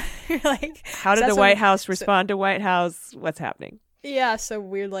 You're like, how did the White House respond to White House? What's happening? Yeah, so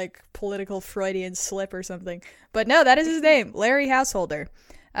weird, like, political Freudian slip or something. But no, that is his name, Larry Householder.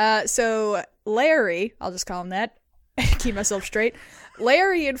 So Larry, I'll just call him that, keep myself straight.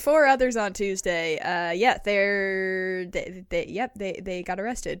 Larry and 4 others on Tuesday, they got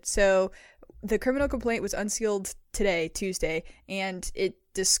arrested. So the criminal complaint was unsealed today, Tuesday, and it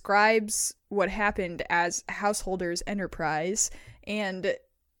describes what happened as Householder's enterprise, and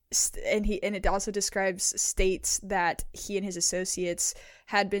it also describes states that he and his associates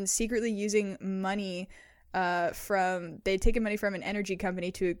had been secretly using money they'd taken money from an energy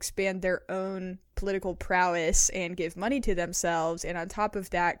company to expand their own political prowess and give money to themselves, and on top of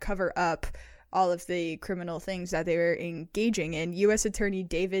that, cover up all of the criminal things that they were engaging in. U.S. Attorney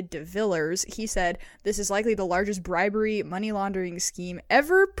David DeVillers, he said, this is likely the largest bribery money laundering scheme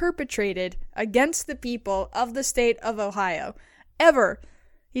ever perpetrated against the people of the state of Ohio. Ever.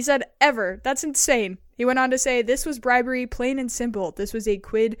 He said ever. That's insane. He went on to say, this was bribery, plain and simple. This was a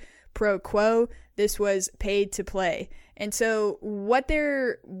quid pro quo. This was paid to play. And so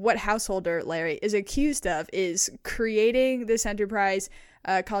what Householder, Larry, is accused of is creating this enterprise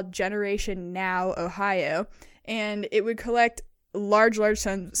called Generation Now Ohio, and it would collect large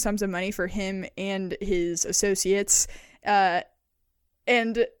sums of money for him and his associates, and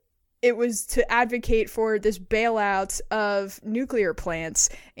it was to advocate for this bailout of nuclear plants.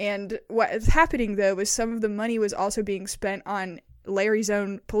 And what was happening, though, was some of the money was also being spent on Larry's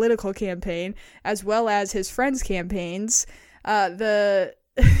own political campaign, as well as his friends' campaigns.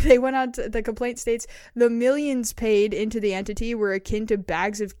 They went on to, the complaint states, the millions paid into the entity were akin to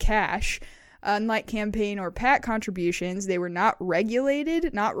bags of cash. Unlike campaign or PAC contributions, they were not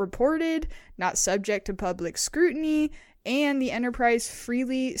regulated, not reported, not subject to public scrutiny, and the enterprise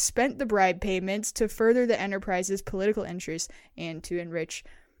freely spent the bribe payments to further the enterprise's political interests and to enrich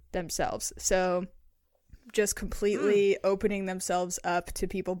themselves. So just completely opening themselves up to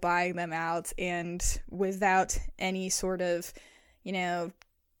people buying them out, and without any sort of,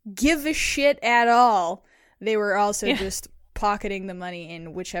 give a shit at all. They were also just pocketing the money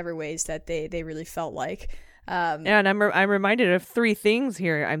in whichever ways that they really felt like. And I'm reminded of three things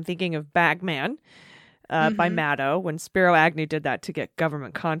here. I'm thinking of Bagman by Maddow, when Spiro Agnew did that to get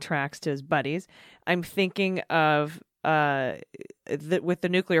government contracts to his buddies. I'm thinking of with the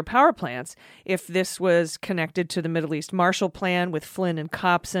nuclear power plants, if this was connected to the Middle East Marshall Plan with Flynn and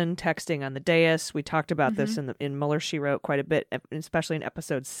Copson texting on the dais. We talked about this in Mueller, She Wrote quite a bit, especially in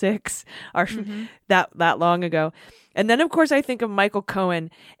episode 6, that long ago. And then, of course, I think of Michael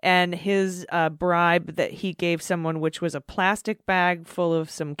Cohen and his bribe that he gave someone, which was a plastic bag full of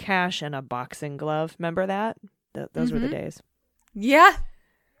some cash and a boxing glove. Remember that? Those were the days. Yeah,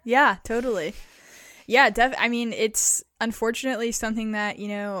 totally. Yeah, I mean, it's unfortunately something that,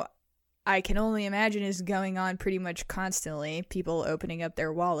 I can only imagine is going on pretty much constantly. People opening up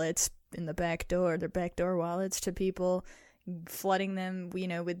their wallets in the back door, their backdoor wallets to people, flooding them,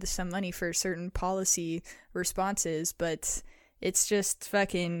 with some money for certain policy responses. But it's just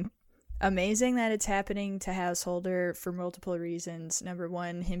fucking amazing that it's happening to Householder for multiple reasons. Number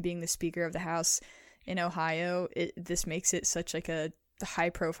one, him being the Speaker of the House in Ohio, this makes it such like a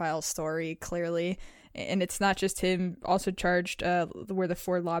high-profile story, clearly. And it's not just him. Also charged were the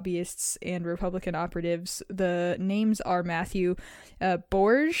 4 lobbyists and Republican operatives. The names are Matthew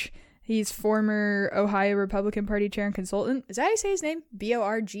Borges. He's former Ohio Republican Party chair and consultant. Is that how you say his name?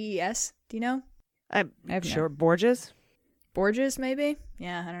 Borges? Do you know? I'm sure. Borges? Borges, maybe?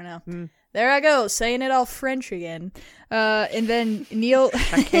 Yeah, I don't know. There I go, saying it all French again. And then Neil...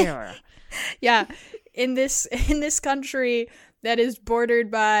 Yeah, in this country that is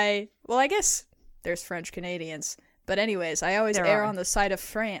bordered by... Well, I guess... There's French Canadians. But anyways, I always err on the side of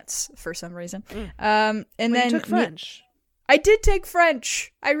France for some reason. And then you took French. I did take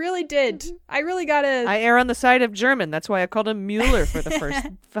French. I really did. I really gotta... I err on the side of German. That's why I called him Mueller for the first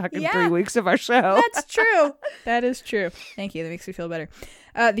fucking 3 weeks of our show. That's true. That is true. Thank you. That makes me feel better.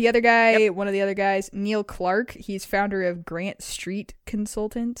 The other guy, one of the other guys, Neil Clark, he's founder of Grant Street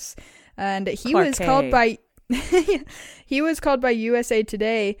Consultants. And he was called by... he was called by USA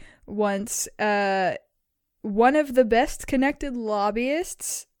Today once one of the best connected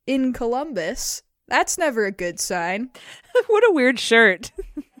lobbyists in Columbus. That's never a good sign. What a weird shirt.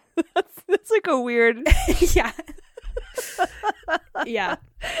 That's like a weird... Yeah. Yeah.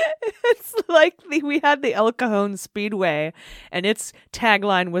 It's like we had the El Cajon Speedway, and its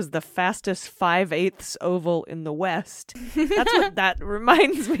tagline was the fastest 5/8 oval in the West. That's what that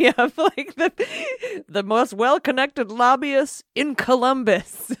reminds me of, like the most well-connected lobbyists in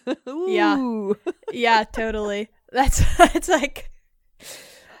Columbus. Ooh. Yeah, totally. It's like,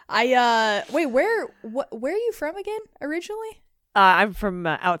 wait, where are you from again originally? I'm from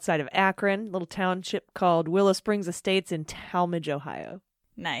outside of Akron, little township called Willow Springs Estates in Talmadge, Ohio.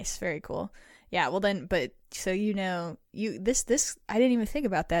 Nice, very cool. Yeah, well then, but so this I didn't even think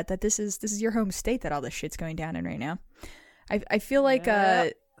about that this is your home state that all this shit's going down in right now. I feel like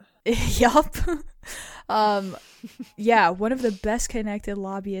yup. Yeah, one of the best connected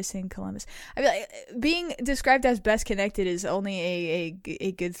lobbyists in Columbus. I mean, like, being described as best connected is only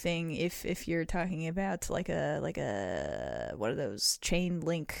a good thing if you're talking about like a one of those chain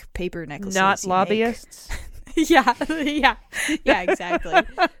link paper necklaces. Not lobbyists. Yeah, exactly.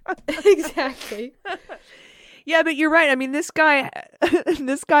 Exactly. Yeah, but you're right. I mean, this guy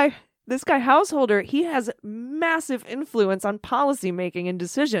Householder, he has massive influence on policy making and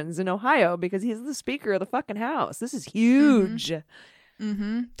decisions in Ohio because he's the Speaker of the fucking House. This is huge.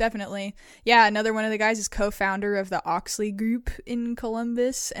 Definitely. Yeah, another one of the guys is co-founder of the Oxley Group in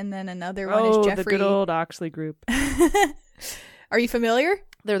Columbus, and then another one is Jeffrey. The good old Oxley Group. Are you familiar?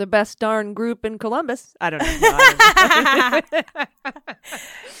 They're the best darn group in Columbus. I don't know. No, I don't know.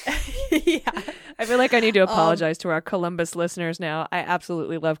 Yeah. I feel like I need to apologize to our Columbus listeners now. I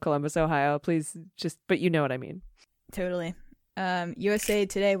absolutely love Columbus, Ohio. Please but you know what I mean. Totally. USA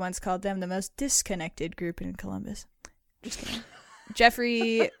Today once called them the most disconnected group in Columbus. Just kidding.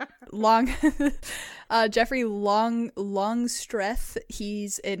 Jeffrey Longstreth,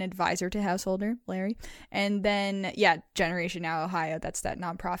 he's an advisor to Householder, Larry. And then, Generation Now Ohio, that's that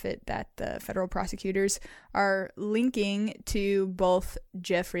nonprofit that the federal prosecutors are linking to both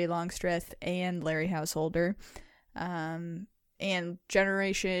Jeffrey Longstreth and Larry Householder. And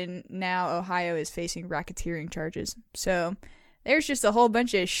Generation Now Ohio is facing racketeering charges. So there's just a whole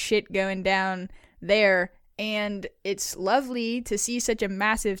bunch of shit going down there. And it's lovely to see such a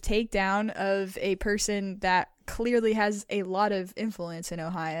massive takedown of a person that clearly has a lot of influence in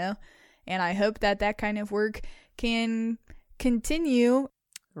Ohio. And I hope that kind of work can continue.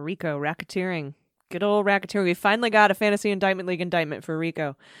 RICO, racketeering. Good old racketeering. We finally got a Fantasy Indictment League indictment for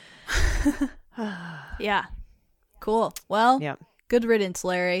RICO. Yeah. Cool. Well, good riddance,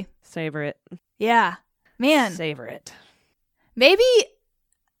 Larry. Savor it. Yeah. Man. Savor it. Maybe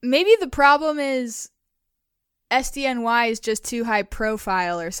the problem is SDNY is just too high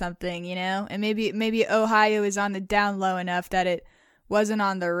profile or something, you know? And maybe Ohio is on the down low enough that it wasn't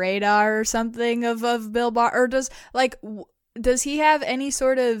on the radar or something of Bill Barr. Or does he have any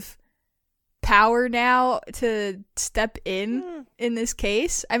sort of power now to step in this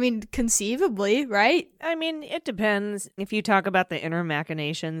case? I mean, conceivably, right? I mean, it depends. If you talk about the inner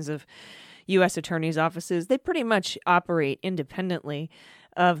machinations of U.S. attorneys' offices, they pretty much operate independently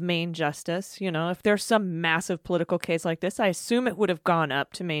of Main Justice. You know, if there's some massive political case like this, I assume it would have gone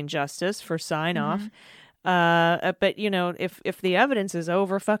up to Main Justice for sign off. But you know, if the evidence is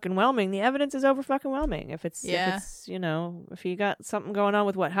over fucking whelming, the evidence is over fucking whelming. If it's you know, if you got something going on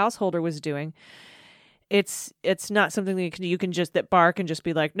with what Householder was doing, it's not something that you can just, that Barr can just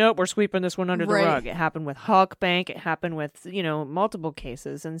be like, nope, we're sweeping this one under the rug. It happened with Hawk Bank. It happened with, you know, multiple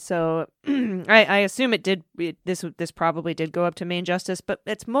cases. And so I assume this probably did go up to Main Justice, but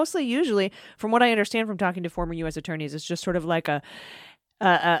it's mostly usually, from what I understand from talking to former U.S. attorneys, it's just sort of like a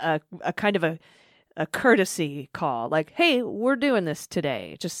kind of a courtesy call, like, hey, we're doing this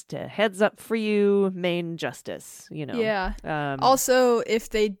today, just a heads up for you, Main Justice, you know. Also, if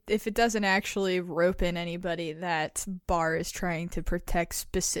it doesn't actually rope in anybody that Barr is trying to protect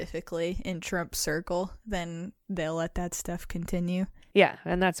specifically in Trump's circle, then they'll let that stuff continue. Yeah,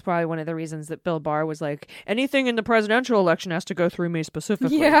 and that's probably one of the reasons that Bill Barr was like, anything in the presidential election has to go through me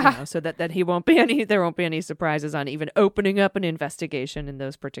specifically, you know, so that there won't be any surprises on even opening up an investigation in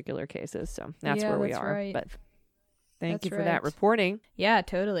those particular cases. So that's where we are. Right. But thank you for that reporting. Yeah,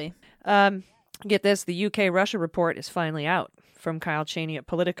 totally. Get this, the UK-Russia report is finally out. From Kyle Cheney at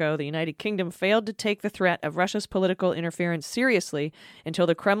Politico, the United Kingdom failed to take the threat of Russia's political interference seriously until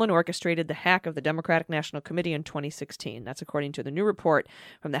the Kremlin orchestrated the hack of the Democratic National Committee in 2016. That's according to the new report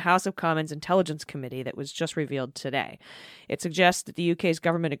from the House of Commons Intelligence Committee that was just revealed today. It suggests that the UK's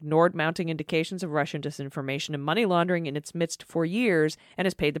government ignored mounting indications of Russian disinformation and money laundering in its midst for years and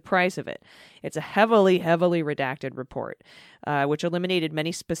has paid the price of it. It's a heavily redacted report, which eliminated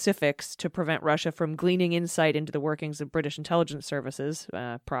many specifics to prevent Russia from gleaning insight into the workings of British intelligence services.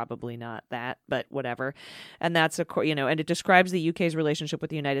 Probably not that, but whatever. And that's and it describes the UK's relationship with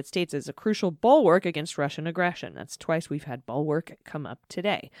the United States as a crucial bulwark against Russian aggression. That's twice we've had bulwark come up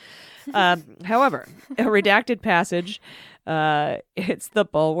today. However, a redacted passage, it's the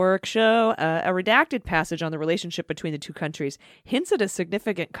Bulwark Show. A redacted passage on the relationship between the two countries hints at a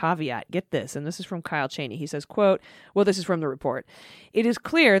significant caveat. Get this, and this is from Kyle Cheney. He says, quote, well, this is from the report. It is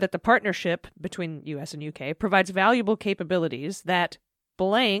clear that the partnership between US and UK provides valuable capabilities that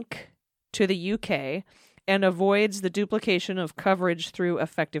blank to the UK and avoids the duplication of coverage through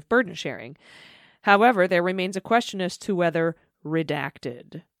effective burden sharing. However, there remains a question as to whether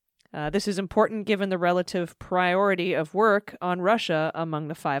redacted. This is important given the relative priority of work on Russia among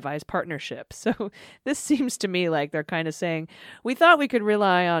the Five Eyes partnership. So this seems to me like they're kind of saying, we thought we could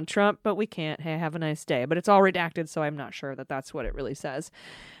rely on Trump, but we can't. Hey, have a nice day. But it's all redacted, so I'm not sure that that's what it really says.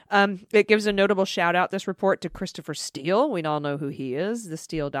 It gives a notable shout out, this report, to Christopher Steele. We all know who he is, the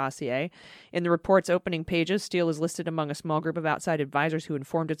Steele dossier. In the report's opening pages, Steele is listed among a small group of outside advisors who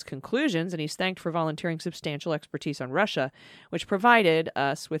informed its conclusions, and he's thanked for volunteering substantial expertise on Russia, which provided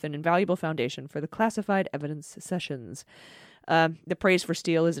us with an invaluable foundation for the classified evidence sessions. The praise for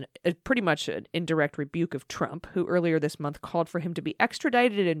Steele is pretty much an indirect rebuke of Trump, who earlier this month called for him to be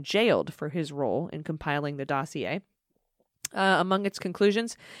extradited and jailed for his role in compiling the dossier. Among its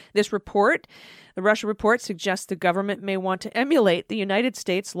conclusions, this report, the Russia report, suggests the government may want to emulate the United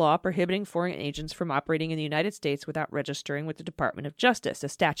States law prohibiting foreign agents from operating in the United States without registering with the Department of Justice, a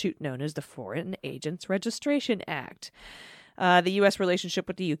statute known as the Foreign Agents Registration Act. The U.S. relationship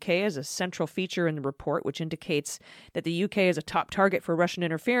with the U.K. is a central feature in the report, which indicates that the U.K. is a top target for Russian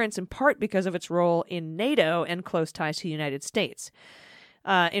interference, in part because of its role in NATO and close ties to the United States.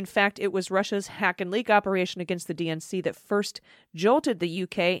 In fact, it was Russia's hack and leak operation against the DNC that first jolted the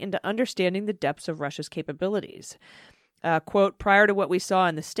UK into understanding the depths of Russia's capabilities. Quote, prior to what we saw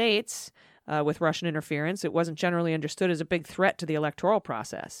in the States with Russian interference, it wasn't generally understood as a big threat to the electoral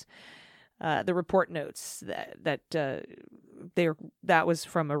process. The report notes that was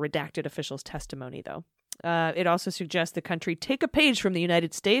from a redacted official's testimony, though. It also suggests the country take a page from the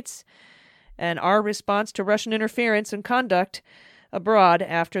United States and our response to Russian interference and conduct abroad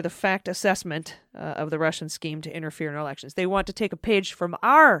after the fact assessment of the Russian scheme to interfere in elections. They want to take a page from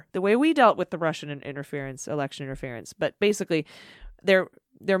the way we dealt with the Russian election interference. But basically, they're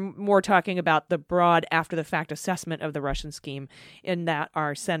more talking about the broad after the fact assessment of the Russian scheme, in that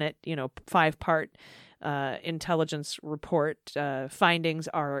our Senate, 5-part intelligence report findings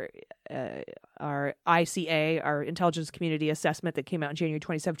are our ICA, our intelligence community assessment that came out in January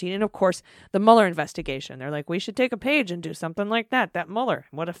 2017, and of course the Mueller investigation. They're like, we should take a page and do something like that. That Mueller,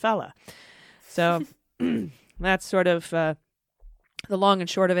 what a fella. So that's sort of the long and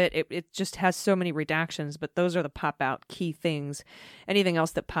short of it. It just has so many redactions, but those are the pop out key things. Anything else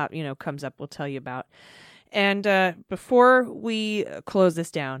that comes up, we'll tell you about. And before we close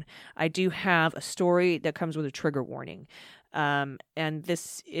this down, I do have a story that comes with a trigger warning. And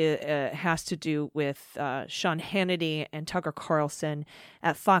this has to do with Sean Hannity and Tucker Carlson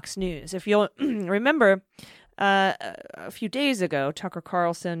at Fox News. If you'll remember, a few days ago,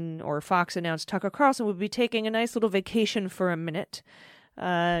 Fox announced Tucker Carlson would be taking a nice little vacation for a minute,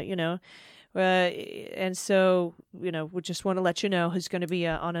 and so, we just want to let you know who's going to be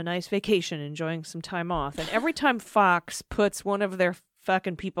on a nice vacation, enjoying some time off. And every time Fox puts one of their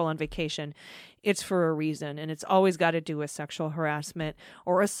fucking people on vacation, it's for a reason. And it's always got to do with sexual harassment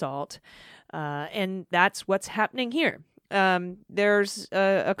or assault. And that's what's happening here. There's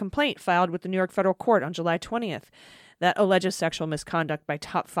a complaint filed with the New York Federal Court on July 20th that alleges sexual misconduct by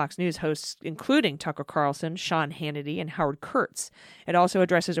top Fox News hosts, including Tucker Carlson, Sean Hannity, and Howard Kurtz. It also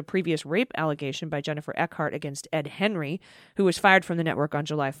addresses a previous rape allegation by Jennifer Eckhart against Ed Henry, who was fired from the network on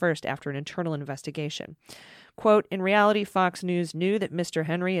July 1st after an internal investigation. Quote, in reality, Fox News knew that Mr.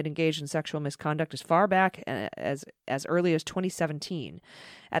 Henry had engaged in sexual misconduct as far back as early as 2017.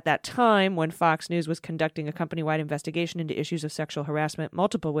 At that time, when Fox News was conducting a company-wide investigation into issues of sexual harassment,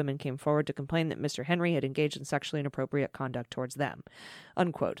 multiple women came forward to complain that Mr. Henry had engaged in sexually inappropriate conduct towards them.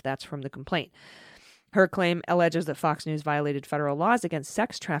 Unquote. That's from the complaint. Her claim alleges that Fox News violated federal laws against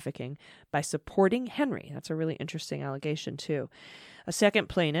sex trafficking by supporting Henry. That's a really interesting allegation, too. A second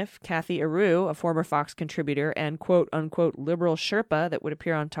plaintiff, Kathy Aru, a former Fox contributor and quote-unquote liberal Sherpa that would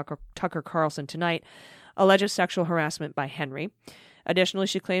appear on Tucker Carlson tonight, alleges sexual harassment by Henry. Additionally,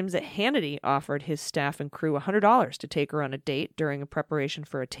 she claims that Hannity offered his staff and crew $100 to take her on a date during a preparation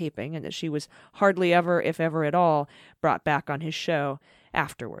for a taping, and that she was hardly ever, if ever at all, brought back on his show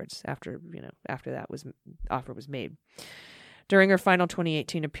afterwards, after that offer was made. During her final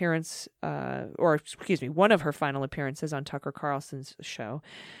 2018 appearance, one of her final appearances on Tucker Carlson's show,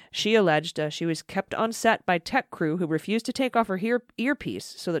 she alleged she was kept on set by tech crew who refused to take off her earpiece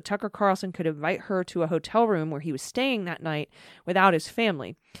so that Tucker Carlson could invite her to a hotel room where he was staying that night without his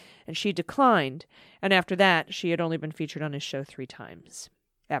family. And she declined. And after that, she had only been featured on his show 3 times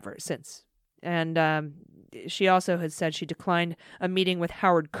ever since. And she also had said she declined a meeting with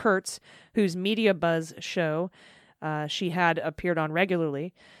Howard Kurtz, whose Media Buzz show she had appeared on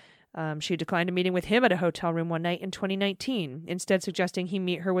regularly. She declined a meeting with him at a hotel room one night in 2019, instead suggesting he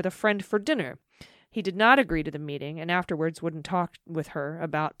meet her with a friend for dinner. He did not agree to the meeting and afterwards wouldn't talk with her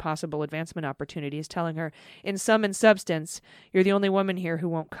about possible advancement opportunities, telling her, in sum and substance, "You're the only woman here who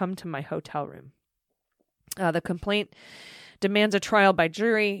won't come to my hotel room." The complaint demands a trial by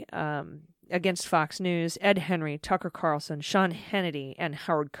jury against Fox News, Ed Henry, Tucker Carlson, Sean Hannity, and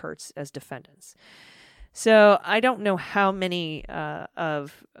Howard Kurtz as defendants. So I don't know how many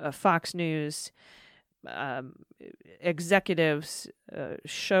of Fox News executives,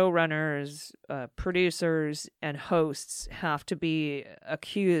 showrunners, producers, and hosts have to be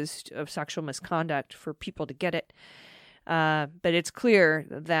accused of sexual misconduct for people to get it. But it's clear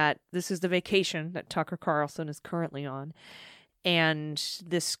that this is the vacation that Tucker Carlson is currently on, and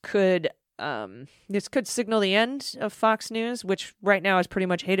this could signal the end of Fox News, which right now is pretty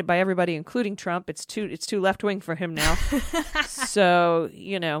much hated by everybody, including Trump. It's too left wing for him now. So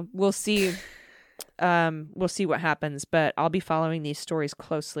we'll see. We'll see what happens, but I'll be following these stories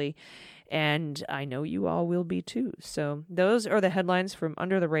closely, and I know you all will be too. So those are the headlines from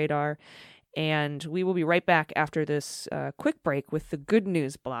Under the Radar, and we will be right back after this quick break with the good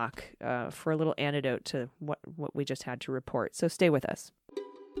news block for a little antidote to what we just had to report. So stay with us.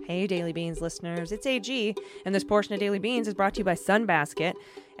 Hey, Daily Beans listeners, it's AG, and this portion of Daily Beans is brought to you by Sunbasket.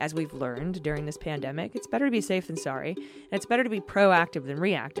 As we've learned during this pandemic, it's better to be safe than sorry, and it's better to be proactive than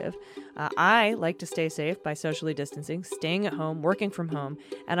reactive. I like to stay safe by socially distancing, staying at home, working from home,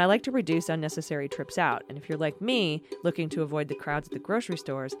 and I like to reduce unnecessary trips out. And if you're like me, looking to avoid the crowds at the grocery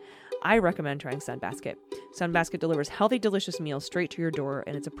stores, I recommend trying Sunbasket. Sunbasket delivers healthy, delicious meals straight to your door,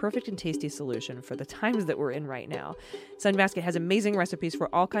 and it's a perfect and tasty solution for the times that we're in right now. Sunbasket has amazing recipes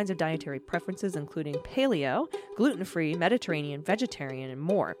for all kinds of dietary preferences, including paleo, gluten-free, Mediterranean, vegetarian, and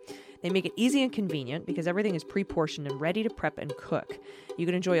more. They make it easy and convenient because everything is pre-portioned and ready to prep and cook. You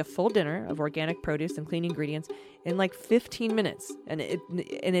can enjoy a full dinner of organic produce and clean ingredients in like 15 minutes, and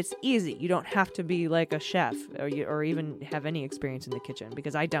it's easy. You don't have to be like a chef or even have any experience in the kitchen,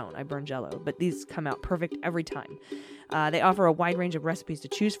 because I don't. I burn Jell-O, but these come out perfect every time. They offer a wide range of recipes to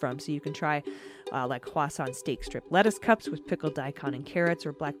choose from, so you can try like croissant steak strip lettuce cups with pickled daikon and carrots,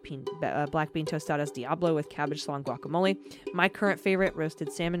 or black bean tostadas Diablo with cabbage slaw and guacamole. My current favorite,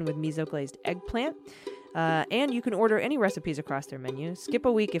 roasted salmon with miso glazed eggplant. And you can order any recipes across their menu. Skip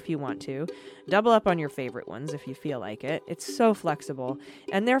a week if you want to. Double up on your favorite ones if you feel like it. It's so flexible.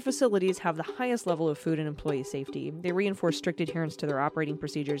 And their facilities have the highest level of food and employee safety. They reinforce strict adherence to their operating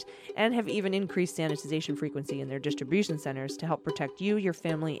procedures and have even increased sanitization frequency in their distribution centers to help protect you, your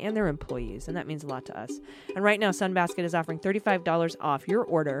family, and their employees. And that means a lot to us. And right now, Sunbasket is offering $35 off your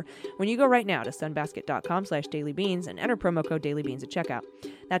order when you go right now to sunbasket.com/dailybeans and enter promo code dailybeans at checkout.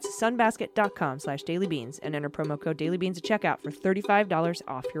 That's sunbasket.com/dailybeans and enter promo code dailybeans at checkout for $35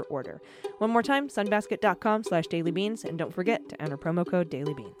 off your order. One more time, sunbasket.com/dailybeans, and don't forget to enter promo code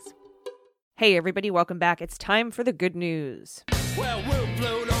dailybeans. Hey everybody, welcome back. It's time for the good news. Well, we'll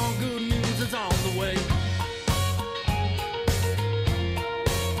float on, good news is on the way.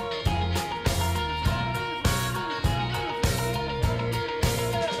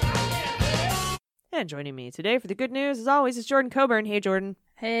 And joining me today for the good news, as always, is Jordan Coburn. Hey, Jordan.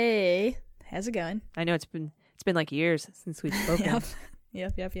 Hey, how's it going? I know it's been like years since we've spoken.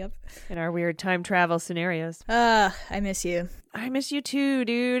 Yep. In our weird time travel scenarios. I miss you. I miss you too,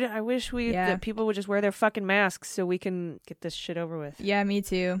 dude. I wish that people would just wear their fucking masks so we can get this shit over with. Yeah, me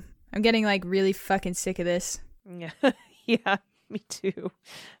too. I'm getting like really fucking sick of this. Yeah, yeah, me too.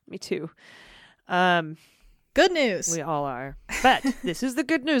 Good news. We all are. But this is the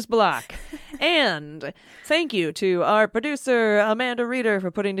good news block. And thank you to our producer, Amanda Reeder, for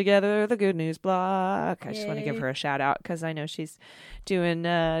putting together the good news block. I just want to give her a shout out because I know she's hanging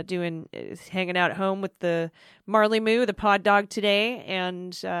out at home with the Marley Moo, the pod dog today,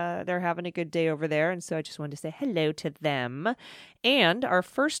 and they're having a good day over there. And so I just wanted to say hello to them. And our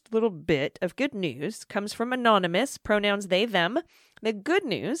first little bit of good news comes from Anonymous, pronouns they, them. The good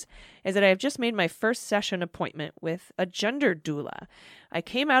news is that I have just made my first session appointment with a gender doula. I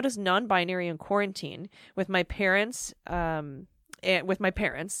came out as non-binary in quarantine with my parents, and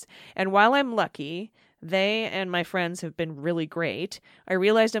while I'm lucky, they and my friends have been really great. I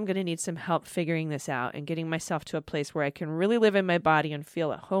realized I'm going to need some help figuring this out and getting myself to a place where I can really live in my body and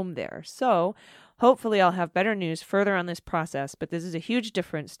feel at home there. So hopefully I'll have better news further on this process, but this is a huge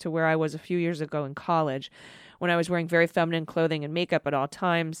difference to where I was a few years ago in college, when I was wearing very feminine clothing and makeup at all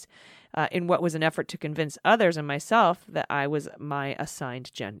times, in what was an effort to convince others and myself that I was my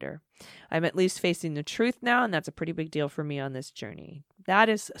assigned gender. I'm at least facing the truth now, and that's a pretty big deal for me on this journey. That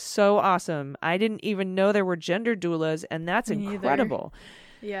is so awesome. I didn't even know there were gender doulas, and that's incredible.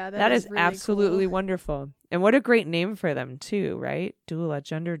 Yeah, that is really absolutely cool. wonderful. And what a great name for them too, right? Doula,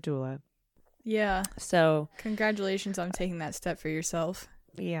 gender doula. Yeah. So Congratulations on taking that step for yourself.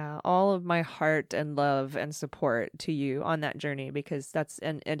 yeah, all of my heart and love and support to you on that journey, because that's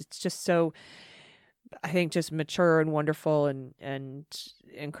and it's just so, I think, just mature and wonderful and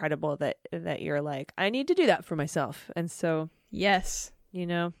incredible that you're like, I need to do that for myself. And so, Yes.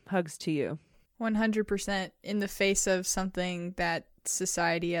 Hugs to you. 100% in the face of something that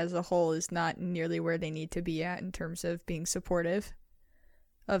society as a whole is not nearly where they need to be at in terms of being supportive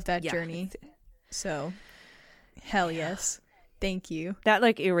of that journey. So, hell yes. Thank you.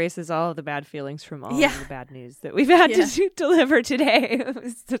 That erases all of the bad feelings from all of the bad news that we've had to deliver today.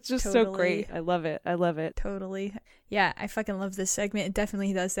 It's just so great. I love it. Totally. Yeah, I fucking love this segment. It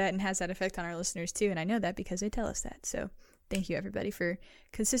definitely does that and has that effect on our listeners too. And I know that because they tell us that. So thank you everybody for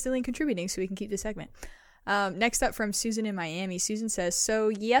consistently contributing so we can keep this segment. Next up from Susan in Miami. Susan says, so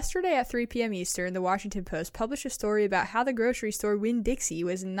yesterday at 3 p.m. Eastern, the Washington Post published a story about how the grocery store Winn-Dixie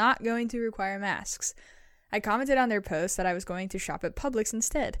was not going to require masks. I commented on their post that I was going to shop at Publix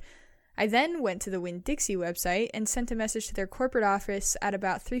instead. I then went to the Winn-Dixie website and sent a message to their corporate office at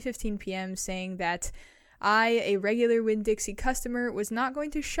about 3:15 p.m. saying that I, a regular Winn-Dixie customer, was not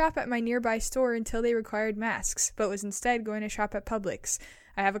going to shop at my nearby store until they required masks, but was instead going to shop at Publix.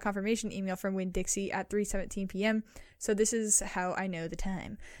 I have a confirmation email from Winn-Dixie at 3:17 p.m., so this is how I know the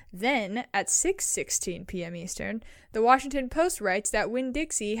time. Then, at 6:16 p.m. Eastern, the Washington Post writes that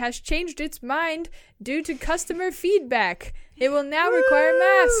Winn-Dixie has changed its mind due to customer feedback. It will now require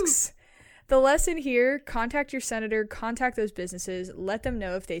masks. The lesson here, contact your senator, contact those businesses, let them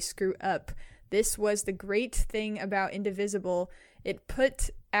know if they screw up. This was the great thing about Indivisible. It put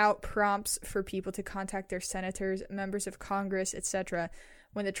out prompts for people to contact their senators, members of Congress, etc.,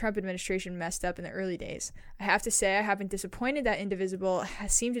 when the Trump administration messed up in the early days. I have to say I have been disappointed that Indivisible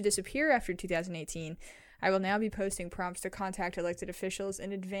has seemed to disappear after 2018. I will now be posting prompts to contact elected officials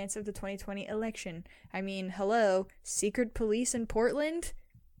in advance of the 2020 election. I mean, hello, secret police in Portland?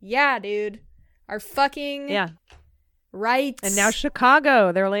 Yeah, dude. Our fucking rights. And now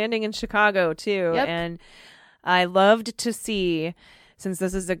Chicago. They're landing in Chicago, too. Yep. And I loved to see, since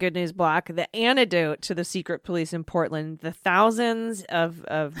this is a good news block, the antidote to the secret police in Portland, the thousands of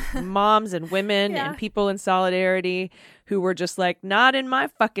moms and women and people in solidarity who were just like, not in my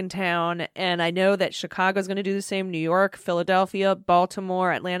fucking town. And I know that Chicago's going to do the same. New York, Philadelphia,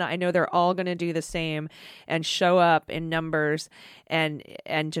 Baltimore, Atlanta. I know they're all going to do the same and show up in numbers and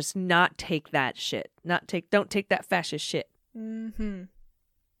just not take that shit. Don't take that fascist shit. Mm-hmm.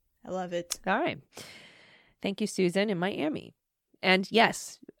 I love it. All right. Thank you, Susan in Miami. And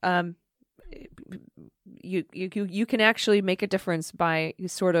yes, you can actually make a difference by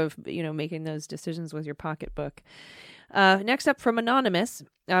sort of, making those decisions with your pocketbook. Next up from Anonymous.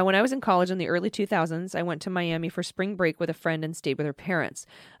 When I was in college in the early 2000s, I went to Miami for spring break with a friend and stayed with her parents.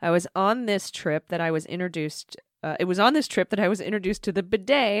 It was on this trip that I was introduced to the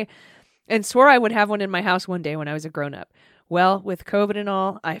bidet and swore I would have one in my house one day when I was a grown-up. Well, with COVID and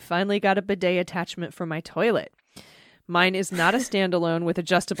all, I finally got a bidet attachment for my toilet. Mine is not a standalone with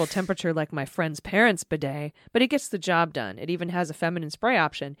adjustable temperature like my friend's parents' bidet, but it gets the job done. It even has a feminine spray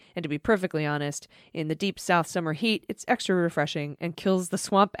option, and to be perfectly honest, in the deep South summer heat, it's extra refreshing and kills the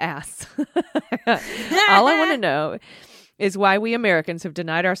swamp ass. All I want to know is why we Americans have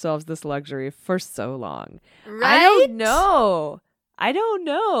denied ourselves this luxury for so long. Right? I don't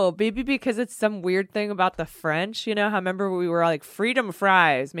know. Maybe because it's some weird thing about the French, how remember we were like freedom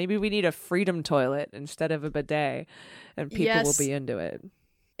fries. Maybe we need a freedom toilet instead of a bidet, and people will be into it.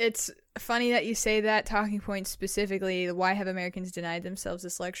 It's funny that you say that talking point specifically. Why have Americans denied themselves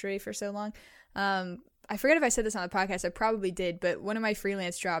this luxury for so long? I forget if I said this on the podcast. I probably did, but one of my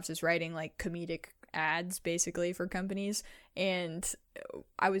freelance jobs is writing like comedic ads basically for companies, and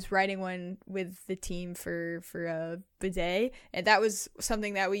I was writing one with the team for a bidet, and that was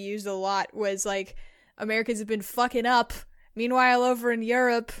something that we used a lot, was like, Americans have been fucking up, meanwhile over in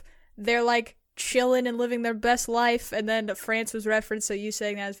Europe they're like chilling and living their best life. And then France was referenced, so you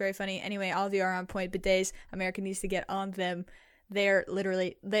saying that is very funny. Anyway, all of you are on point. Bidets, America needs to get on them. They're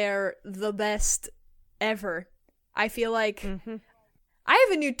the best ever. I feel like I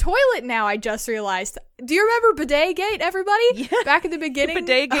have a new toilet now, I just realized. Do you remember Bidet Gate, everybody? Yeah. Back in the beginning?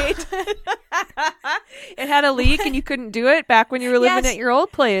 Bidet Gate. It had a leak and you couldn't do it back when you were living at your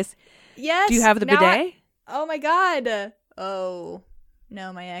old place. Yes. Do you have the bidet? Oh my god. Oh.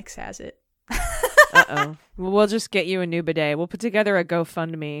 No, my ex has it. Uh-oh. Well, we'll just get you a new bidet. We'll put together a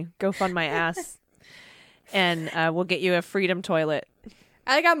GoFund my ass. And we'll get you a freedom toilet.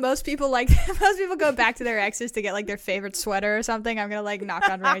 I like how most people go back to their exes to get like their favorite sweater or something. I'm gonna like knock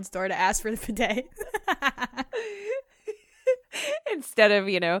on Ryan's door to ask for the bidet. And Instead of,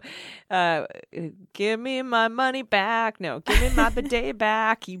 give me my money back. No, give me my bidet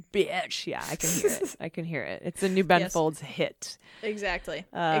back, you bitch. Yeah, I can hear it. I can hear it. It's a new Ben Folds hit. Exactly.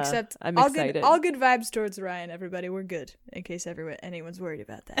 Except I'm all excited. all good vibes towards Ryan, everybody. We're good, in case anyone's worried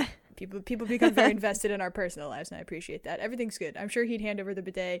about that. People become very invested in our personal lives, and I appreciate that. Everything's good. I'm sure he'd hand over the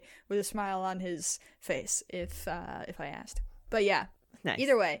bidet with a smile on his face if I asked. But yeah, Nice.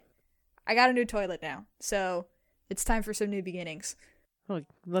 Either way, I got a new toilet now, so it's time for some new beginnings. Well,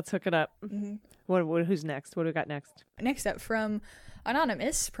 let's hook it up. Mm-hmm. Who's next? What do we got next? Next up from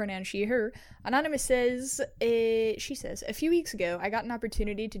Anonymous, pronoun she, her. Anonymous says, she says, a few weeks ago, I got an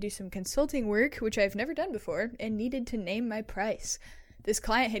opportunity to do some consulting work, which I've never done before, and needed to name my price. This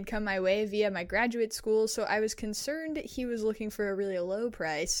client had come my way via my graduate school, so I was concerned he was looking for a really low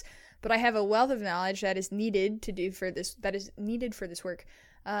price, but I have a wealth of knowledge that is needed for this work.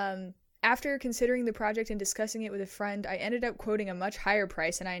 After considering the project and discussing it with a friend, I ended up quoting a much higher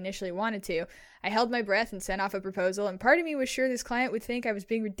price than I initially wanted to. I held my breath and sent off a proposal, and part of me was sure this client would think I was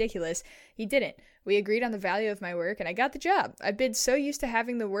being ridiculous. He didn't. We agreed on the value of my work, and I got the job. I've been so used to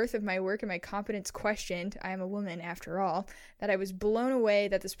having the worth of my work and my competence questioned, I am a woman after all, that I was blown away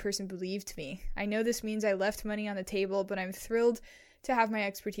that this person believed me. I know this means I left money on the table, but I'm thrilled to have my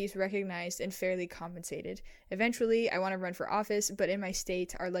expertise recognized and fairly compensated. Eventually, I want to run for office, but in my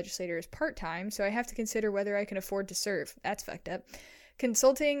state, our legislator is part-time, so I have to consider whether I can afford to serve. That's fucked up.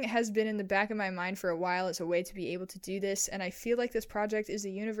 Consulting has been in the back of my mind for a while as a way to be able to do this, and I feel like this project is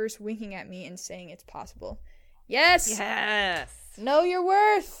the universe winking at me and saying it's possible. Yes! Yes! Know your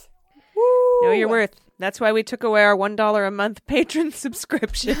worth! Woo! Know your worth. That's why we took away our $1 a month patron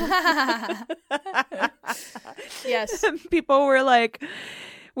subscription. Yes. People were like,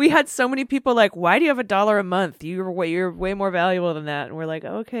 we had so many people like, why do you have $1 a month? You're way more valuable than that. And we're like,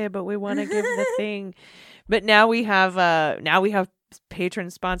 okay, but we want to give the thing. But now we have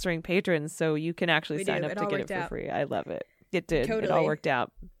patrons sponsoring patrons, so you can actually sign up to get it for free. I love it. It did. Totally. It all worked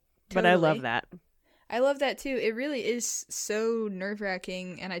out. Totally. But I love that. I love that too. It really is so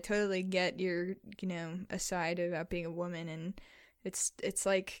nerve-wracking, and I totally get your, aside about being a woman, and it's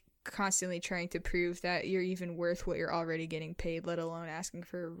like constantly trying to prove that you're even worth what you're already getting paid, let alone asking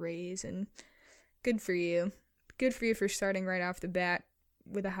for a raise. And good for you. Good for you for starting right off the bat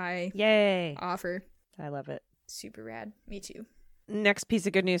with a high offer. I love it. Super rad. Me too. Next piece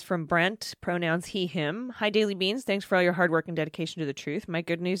of good news from Brent, pronouns he, him. Hi, Daily Beans. Thanks for all your hard work and dedication to the truth. My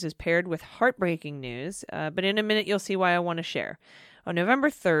good news is paired with heartbreaking news, but in a minute you'll see why I want to share. On November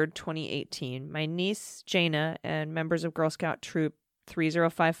 3rd, 2018, my niece, Jana, and members of Girl Scout Troop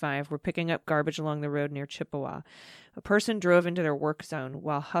 3055 were picking up garbage along the road near Chippewa. A person drove into their work zone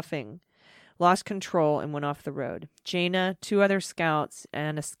while huffing, lost control, and went off the road. Jana, 2 other scouts,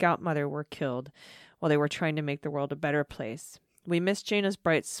 and a scout mother were killed while they were trying to make the world a better place. We miss Jana's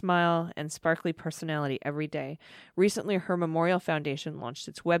bright smile and sparkly personality every day. Recently, her Memorial Foundation launched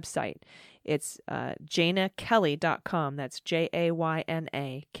its website. It's JanaKelley.com. That's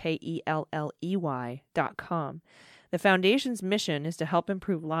JanaKelley.com. The foundation's mission is to help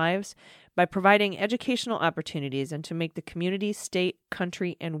improve lives by providing educational opportunities and to make the community, state,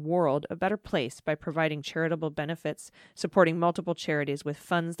 country, and world a better place by providing charitable benefits, supporting multiple charities with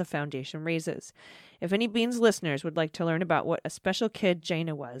funds the foundation raises. If any Beans listeners would like to learn about what a special kid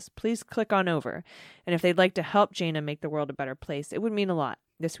Jana was, please click on over. And if they'd like to help Jana make the world a better place, it would mean a lot.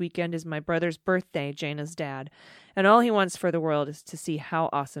 This weekend is my brother's birthday, Jana's dad, and all he wants for the world is to see how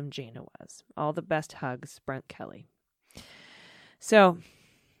awesome Jana was. All the best hugs, Brent Kelly. So,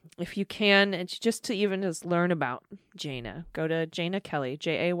 if you can, it's just to even just learn about Jana, go to Jana Kelley,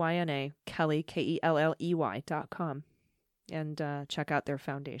 Jana Kelley, KELLEY.com, and check out their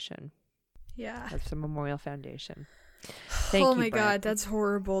foundation. Yeah. That's the Memorial Foundation. Thank oh you, my Brent. God, that's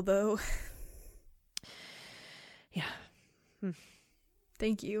horrible, though. Yeah.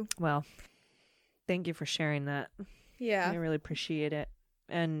 Thank you. Well, thank you for sharing that. Yeah. I really appreciate it,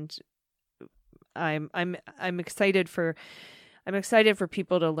 and I'm excited for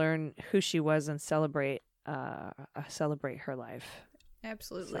people to learn who she was and celebrate her life.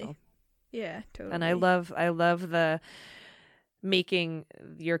 Absolutely. So. Yeah, totally. And I love the making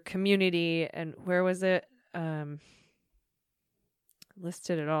your community, and where was it?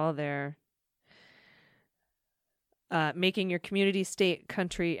 Listed it all there. Making your community, state,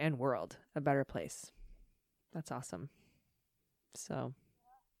 country, and world a better place. That's awesome. So,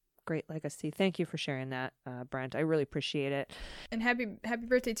 great legacy. Thank you for sharing that, Brent. I really appreciate it. And happy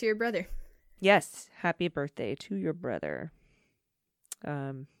birthday to your brother. Yes, happy birthday to your brother.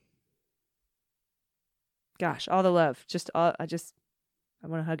 Gosh, all the love. I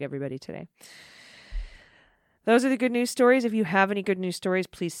want to hug everybody today. Those are the good news stories. If you have any good news stories,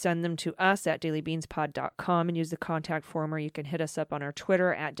 please send them to us at dailybeanspod.com and use the contact form, or you can hit us up on our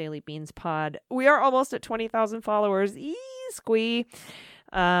Twitter at dailybeanspod. We are almost at 20,000 followers. Squee.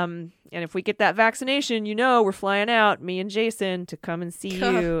 And if we get that vaccination, we're flying out, me and Jason, to come and see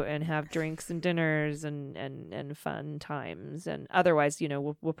you and have drinks and dinners and fun times. And otherwise,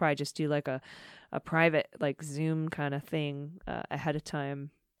 we'll probably just do like a private like Zoom kind of thing ahead of time,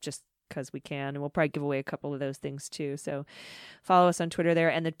 just because we can, and we'll probably give away a couple of those things too. So follow us on Twitter there,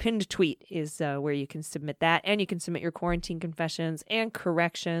 and the pinned tweet is where you can submit that, and you can submit your quarantine confessions and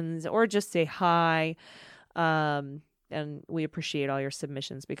corrections, or just say hi. And we appreciate all your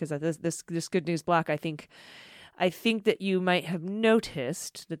submissions, because this good news block, I think that you might have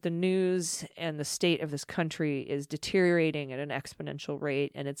noticed that the news and the state of this country is deteriorating at an exponential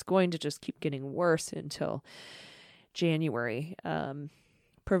rate, and it's going to just keep getting worse until January.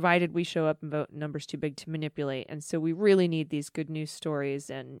 Provided we show up and vote numbers too big to manipulate. And so we really need these good news stories,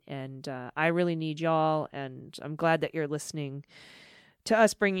 and I really need y'all, and I'm glad that you're listening to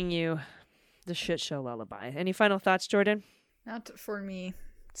us bringing you the shit show lullaby. Any final thoughts, Jordan? Not for me.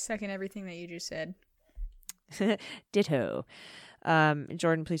 Second everything that you just said. Ditto.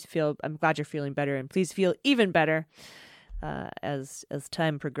 Jordan, I'm glad you're feeling better, and please feel even better as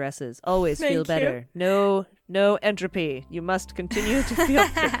time progresses. Always feel better. No entropy. You must continue to feel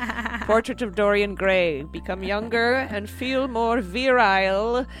Portrait of Dorian Gray. Become younger and feel more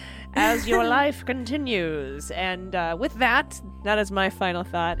virile as your life continues. And with that is my final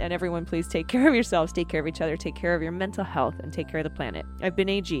thought. And everyone, please take care of yourselves, take care of each other, take care of your mental health, and take care of the planet. I've been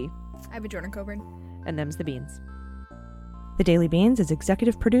AG. I've been Jordan Coburn. And them's the beans. The Daily Beans is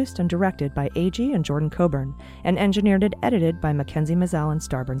executive produced and directed by AG and Jordan Coburn, and engineered and edited by Mackenzie Mazzell and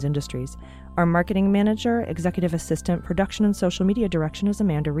Starburns Industries. Our marketing manager, executive assistant, production and social media direction is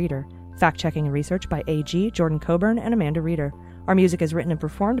Amanda Reeder. Fact-checking and research by AG, Jordan Coburn, and Amanda Reeder. Our music is written and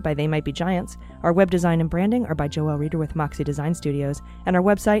performed by They Might Be Giants. Our web design and branding are by Joelle Reeder with Moxie Design Studios, and our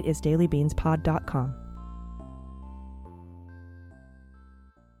website is dailybeanspod.com.